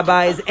to the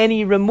rabbis,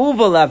 any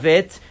removal of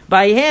it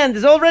by hand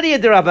is already a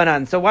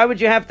derabanan. So why would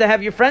you have to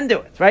have your friend do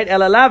it? Right?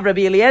 Elalav,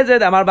 Rabbi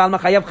Eliezer, Amar Baal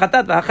Machayav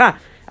Chatat V'Hacha.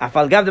 It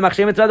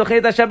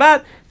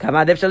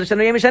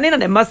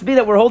must be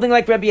that we're holding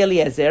like Rabbi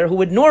Eliezer, who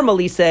would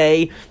normally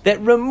say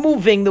that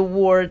removing the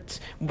wart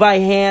by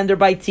hand or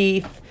by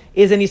teeth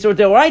is an Isur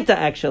Deoraita,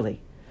 actually.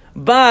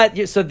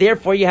 but so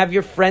therefore you have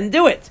your friend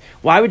do it.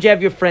 Why would you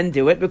have your friend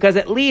do it? Because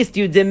at least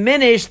you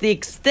diminish the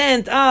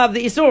extent of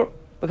the isur.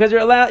 Because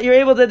you're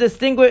able to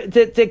distinguish,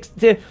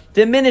 to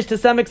diminish to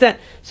some extent.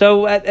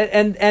 So,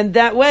 and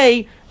that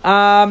way,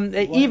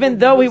 even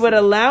though he would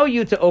allow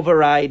you to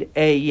override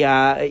he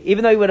says,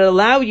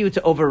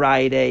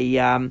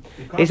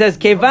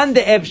 "Kevan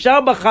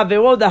de'efshar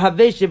b'chavero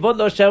dahaveh shivot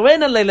lo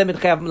sharena leila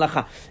mitchayav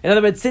melacha." In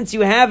other words, since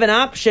you have an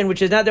option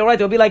which is not the right,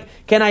 it'll be like,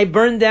 can I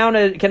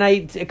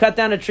cut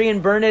down a tree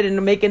and burn it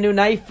and make a new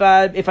knife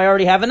if I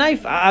already have a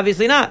knife?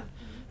 Obviously not.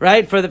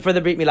 Right, for the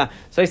Brit Milah.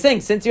 So he's saying,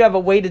 since you have a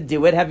way to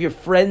do it, have your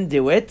friend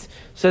do it,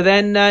 so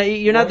then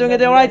you're not doing it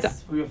deoraita.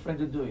 For your friend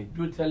to do it,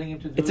 you're telling him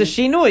to do it. It's a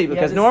shinui,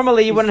 because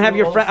normally you wouldn't have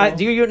your friend.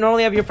 Do you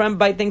normally have your friend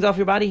bite things off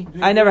your body?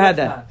 I never had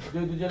that. Do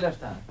it with your left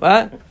hand.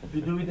 What? If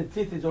you do it with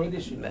the teeth, it's already a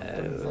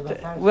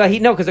shinui. Well,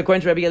 because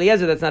according to Rabbi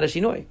Eliezer, that's not a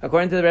shinui.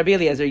 According to the Rabbi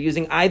Eliezer,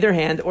 using either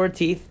hand or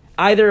teeth,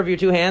 either of your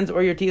two hands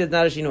or your teeth is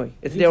not a shinui.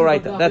 It's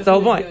deoraita. That's the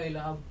whole point.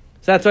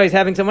 So that's why he's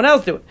having someone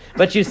else do it.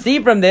 But you see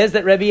from this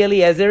that Rabbi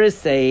Eliezer is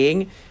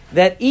saying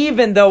that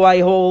even though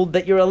I hold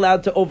that you're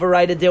allowed to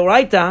override a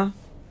deoraita,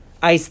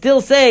 I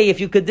still say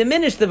if you could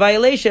diminish the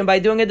violation by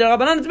doing a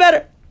derabanan, it's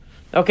better.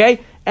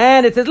 Okay?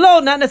 And it says, lo,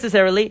 not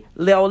necessarily,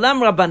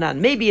 le'olam rabbanan.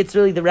 Maybe it's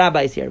really the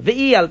rabbis here.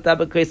 Ve'i alta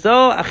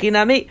b'kriso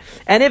achinami.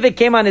 And if it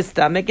came on his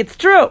stomach, it's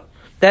true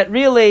that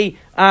really,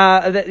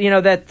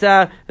 that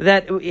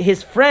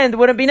his friend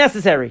wouldn't be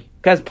necessary.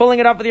 Because pulling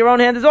it off with your own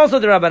hand is also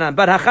the Rabbanan.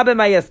 But hachabe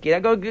mayeski.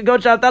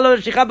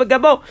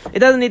 It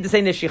doesn't need to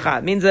say nishicha.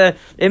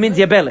 It means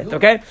yabelet.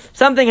 Okay,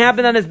 something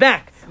happened on his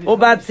back.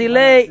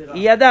 Ubatzile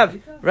yadav.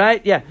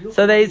 Right? Yeah.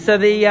 So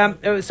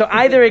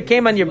either it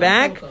came on your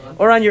back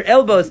or on your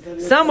elbows.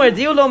 Somewhere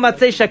diulo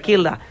matzei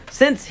shakila.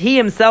 Since he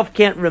himself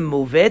can't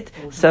remove it,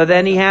 so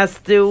then he has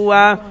to.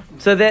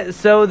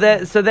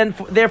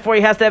 Therefore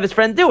he has to have his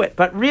friend do it.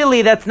 But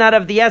really, that's not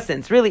of the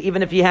essence. Really,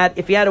 even if he had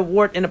a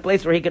wart in a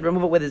place where he could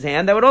remove it with his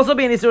hand, that would also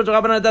be an isur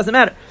d'Rabbanan. It doesn't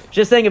matter.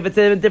 Just saying, if it's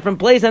in a different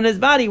place on his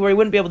body where he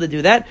wouldn't be able to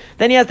do that,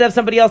 then he has to have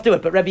somebody else do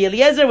it. But Rabbi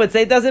Eliezer would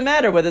say it doesn't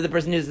matter whether the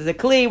person uses a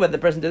kli, whether the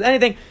person does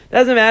anything. It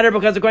doesn't matter,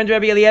 because according to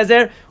Rabbi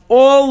Eliezer,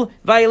 all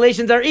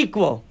violations are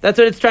equal. That's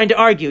what it's trying to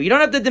argue. You don't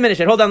have to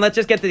diminish it. Hold on, let's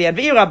just get to the end.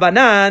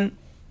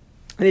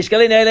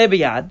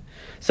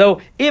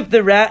 So if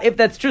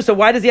that's true, so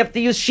why does he have to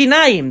use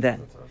shinayim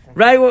then?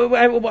 Right?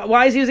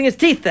 Why is he using his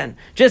teeth then?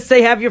 Just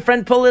say, have your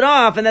friend pull it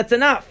off, and that's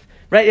enough.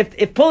 Right?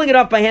 If pulling it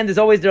off by hand is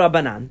always the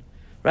Rabbanan,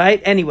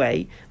 right?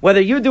 Anyway,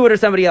 whether you do it or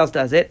somebody else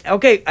does it,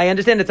 okay, I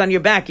understand it's on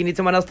your back, you need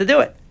someone else to do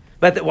it.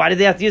 But why did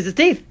they have to use his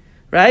teeth?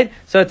 Right?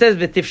 So it says,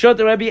 "V'tifshot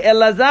Rabbi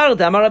Elazar,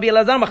 Damar Rabbi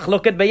Elazar,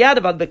 machloket b'yad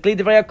about b'kli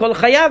divrei kol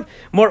chayav."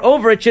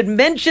 Moreover, it should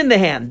mention the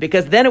hand,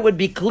 because then it would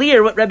be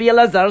clear what Rabbi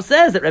Elazar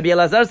says. That Rabbi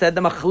Elazar said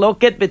the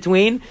machloket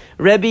between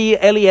Rabbi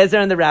Eliezer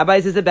and the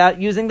rabbis is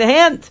about using the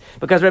hand,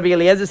 because Rabbi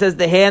Eliezer says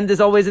the hand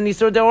is always an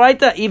isur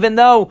deoraita, even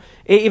though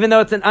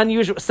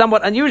it's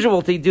somewhat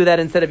unusual to do that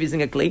instead of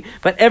using a kli.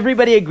 But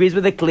everybody agrees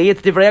with a kli;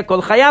 it's divrei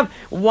kol chayav.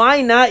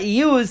 Why not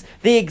use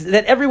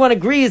that everyone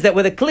agrees that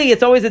with a kli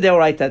it's always a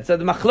deoraita? So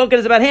the machloket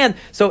is about hand.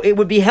 So it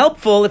would be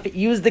helpful if it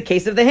used the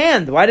case of the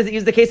hand. Why does it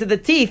use the case of the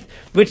teeth,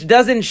 which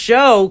doesn't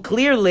show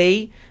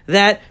clearly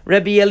that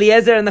Rabbi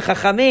Eliezer and the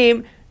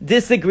Chachamim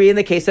disagree in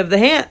the case of the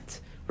hand?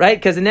 Right?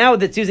 Because now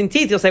that's using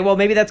teeth, you'll say, well,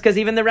 maybe that's because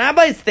even the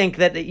rabbis think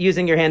that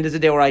using your hand is a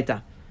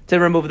deoraita to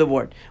remove the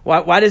wart.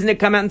 Why doesn't it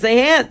come out and say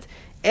hand?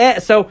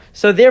 So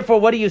therefore,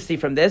 what do you see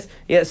from this?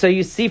 Yeah, so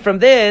you see from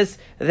this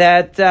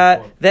that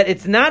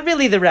it's not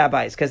really the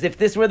rabbis, because if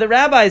this were the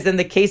rabbis, then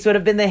the case would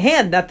have been the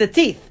hand, not the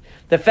teeth.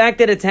 The fact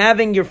that it's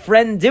having your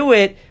friend do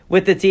it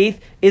with the teeth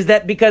is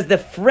that because the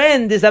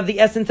friend is of the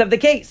essence of the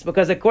case.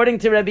 Because according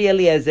to Rabbi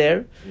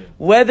Eliezer,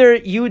 whether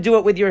you do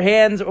it with your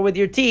hands or with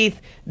your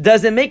teeth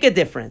doesn't make a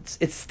difference.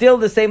 It's still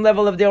the same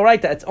level of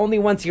deoraita. It's only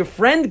once your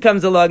friend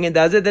comes along and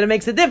does it that it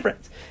makes a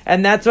difference.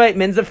 And that's why it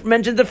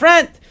mentions the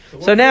friend.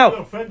 So now,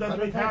 your friend does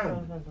with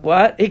hand?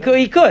 What? He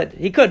could.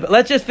 But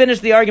let's just finish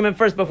the argument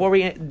first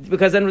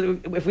because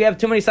then if we have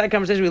too many side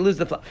conversations, we lose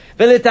the flow.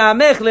 It's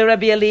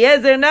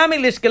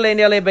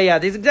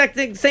the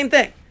exact same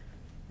thing.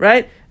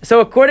 Right? So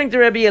according to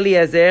Rabbi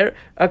Eliezer,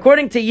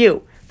 according to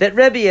you, that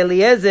Rabbi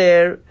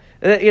Eliezer,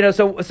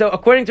 so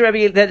according to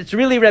Rabbi, that it's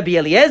really Rabbi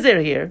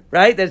Eliezer here,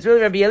 right? That it's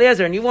really Rabbi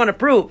Eliezer, and you want to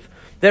prove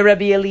that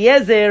Rabbi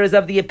Eliezer is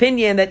of the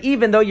opinion that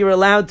even though you're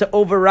allowed to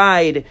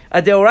override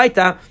a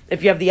deoraita,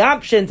 if you have the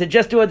option to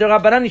just do a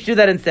derabanan, you should do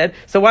that instead.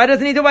 So why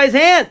doesn't he do it by his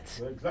hand?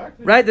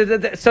 Exactly.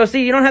 Right? So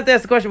see, you don't have to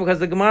ask the question because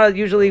the Gemara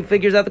usually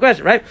figures out the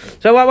question, right?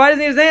 So why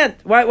doesn't he use his hand?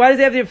 Why does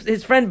he have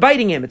his friend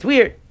biting him? It's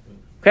weird.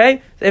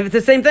 Okay? If it's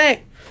the same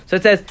thing. So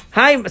it says,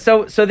 hi,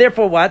 so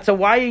therefore what? So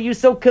why are you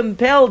so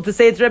compelled to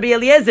say it's Rabbi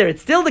Eliezer?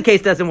 It's still the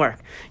case doesn't work.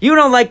 You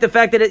don't like the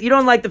fact to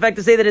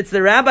say that it's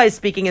the rabbis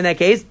speaking in that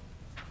case,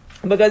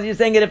 because you're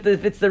saying that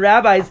if it's the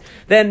rabbis,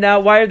 then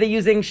why are they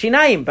using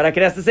shinayim? But I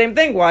could ask the same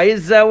thing. Why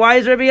is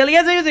Rabbi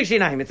Eliezer using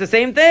shinayim? It's the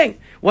same thing.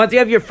 Once you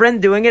have your friend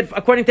doing it,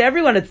 according to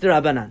everyone, it's the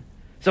Rabbanan.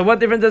 So what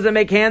difference does it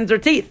make, hands or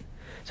teeth?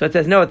 So it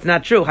says, no, it's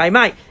not true.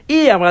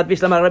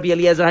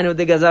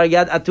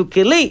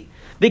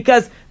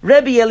 Because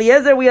Rabbi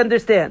Eliezer, we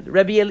understand.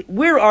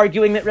 We're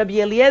arguing that Rabbi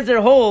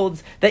Eliezer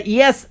holds that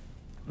yes,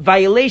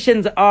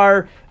 violations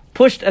are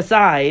pushed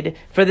aside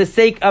for the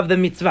sake of the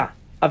mitzvah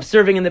of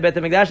serving in the Beit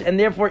HaMikdash, and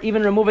therefore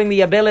even removing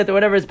the yabelet or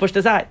whatever is pushed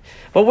aside.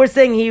 But we're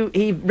saying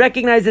he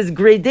recognizes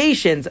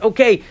gradations.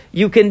 Okay,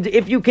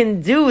 if you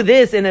can do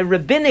this in a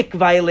rabbinic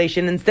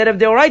violation instead of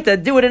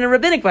deoraita, do it in a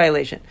rabbinic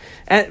violation.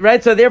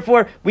 Right? So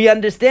therefore, we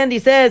understand, he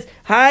says,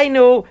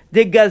 Hainu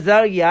de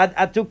gazar yad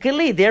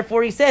atukili.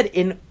 Therefore, he said,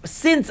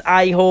 since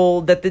I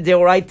hold that the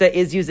deoraita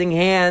is using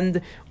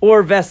hand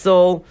or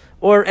vessel,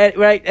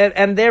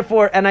 and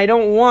therefore, and I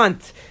don't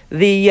want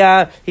he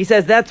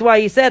says, that's why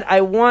he said, I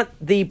want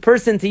the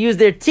person to use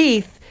their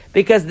teeth,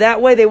 because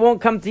that way they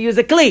won't come to use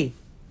a kli.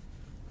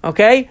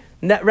 Okay?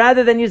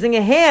 Rather than using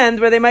a hand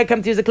where they might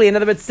come to use a kli. In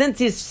other words, since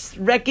he's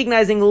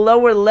recognizing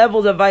lower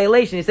levels of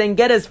violation, he's saying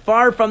get as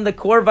far from the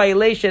core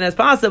violation as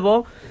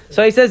possible,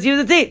 so he says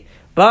use the teeth.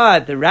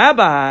 But the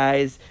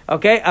rabbis,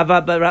 okay,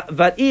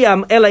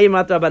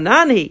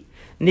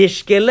 because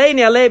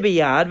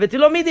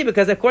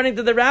according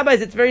to the rabbis,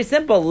 it's very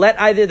simple. Let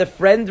either the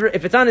friend,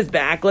 if it's on his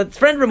back, let his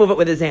friend remove it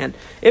with his hand.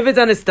 If it's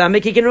on his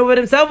stomach, he can remove it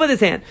himself with his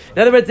hand.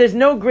 In other words, there's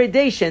no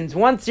gradations.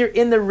 Once you're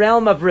in the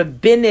realm of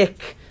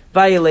rabbinic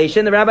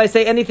violation, the rabbis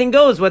say anything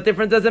goes. What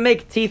difference does it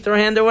make? Teeth or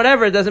hand or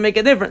whatever, it doesn't make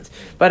a difference.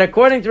 But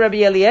according to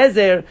Rabbi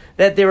Eliezer,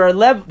 that there are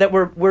that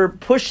we're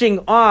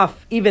pushing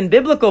off even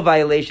biblical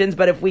violations,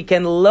 but if we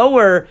can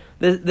lower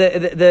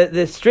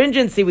the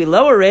stringency, we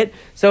lower it.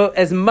 So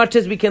as much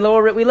as we can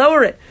lower it, we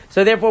lower it.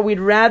 So therefore,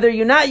 we'd rather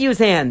you not use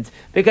hand,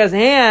 because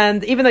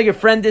hand, even though your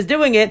friend is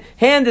doing it,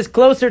 hand is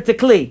closer to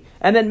kli,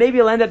 and then maybe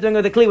you'll end up doing it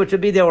with the kli, which would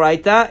be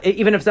deoraita,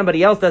 even if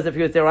somebody else does it for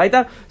you, it's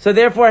deoraita. So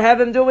therefore,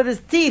 have him do it with his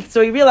teeth,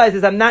 so he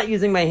realizes I'm not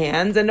using my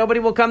hands, and nobody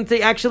will come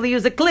to actually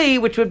use a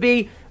kli, which would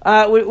be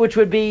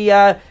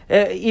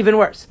even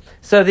worse.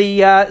 So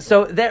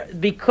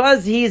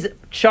because he's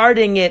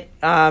charting it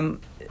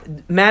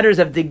matters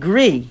of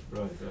degree.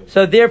 Right.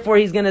 So therefore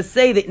he's going to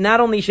say that not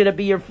only should it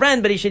be your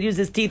friend, but he should use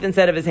his teeth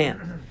instead of his hand.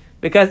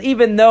 Because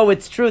even though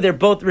it's true they're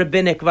both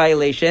rabbinic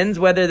violations,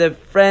 whether the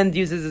friend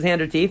uses his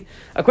hand or teeth,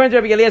 according to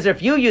Rabbi Eliezer,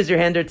 if you use your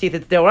hand or teeth,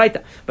 it's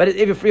deoraita. But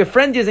if your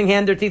friend using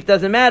hand or teeth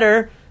doesn't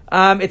matter,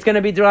 it's going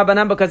to be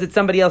d'Rabbanan because it's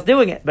somebody else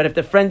doing it. But if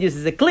the friend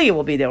uses a kli, it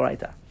will be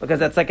deoraita, because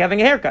that's like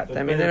having a haircut.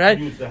 I mean, right?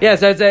 Yeah.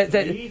 So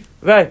it's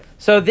right.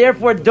 So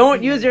therefore,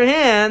 don't use your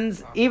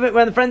hands even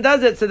when the friend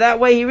does it. So that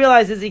way, he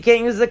realizes he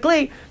can't use the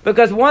kli,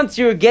 because once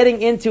you're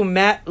getting into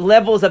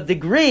levels of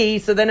degree,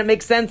 so then it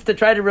makes sense to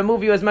try to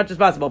remove you as much as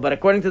possible. But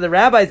according to the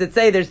rabbis, that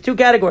say there's two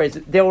categories: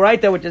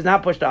 deoraita, which is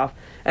not pushed off,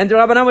 and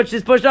d'Rabbanan, which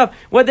is pushed off.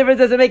 What difference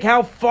does it make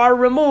how far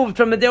removed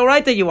from the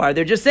deoraita you are?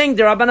 They're just saying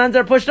d'Rabbanans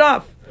are pushed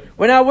off.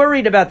 We're not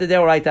worried about the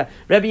deoraita.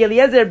 Rabbi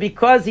Eliezer,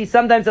 because he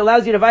sometimes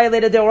allows you to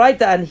violate a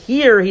deoraita, and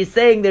here he's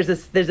saying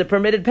there's a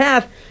permitted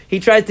path,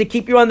 he tries to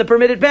keep you on the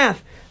permitted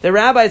path. The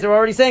rabbis are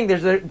already saying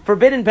there's a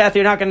forbidden path,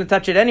 you're not going to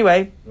touch it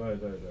anyway.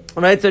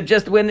 Right? So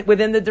just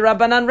within the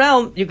d'Rabbanan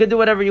realm, you could do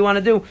whatever you want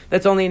to do.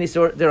 That's only in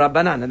Isur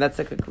d'Rabbanan, and that's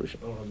the conclusion.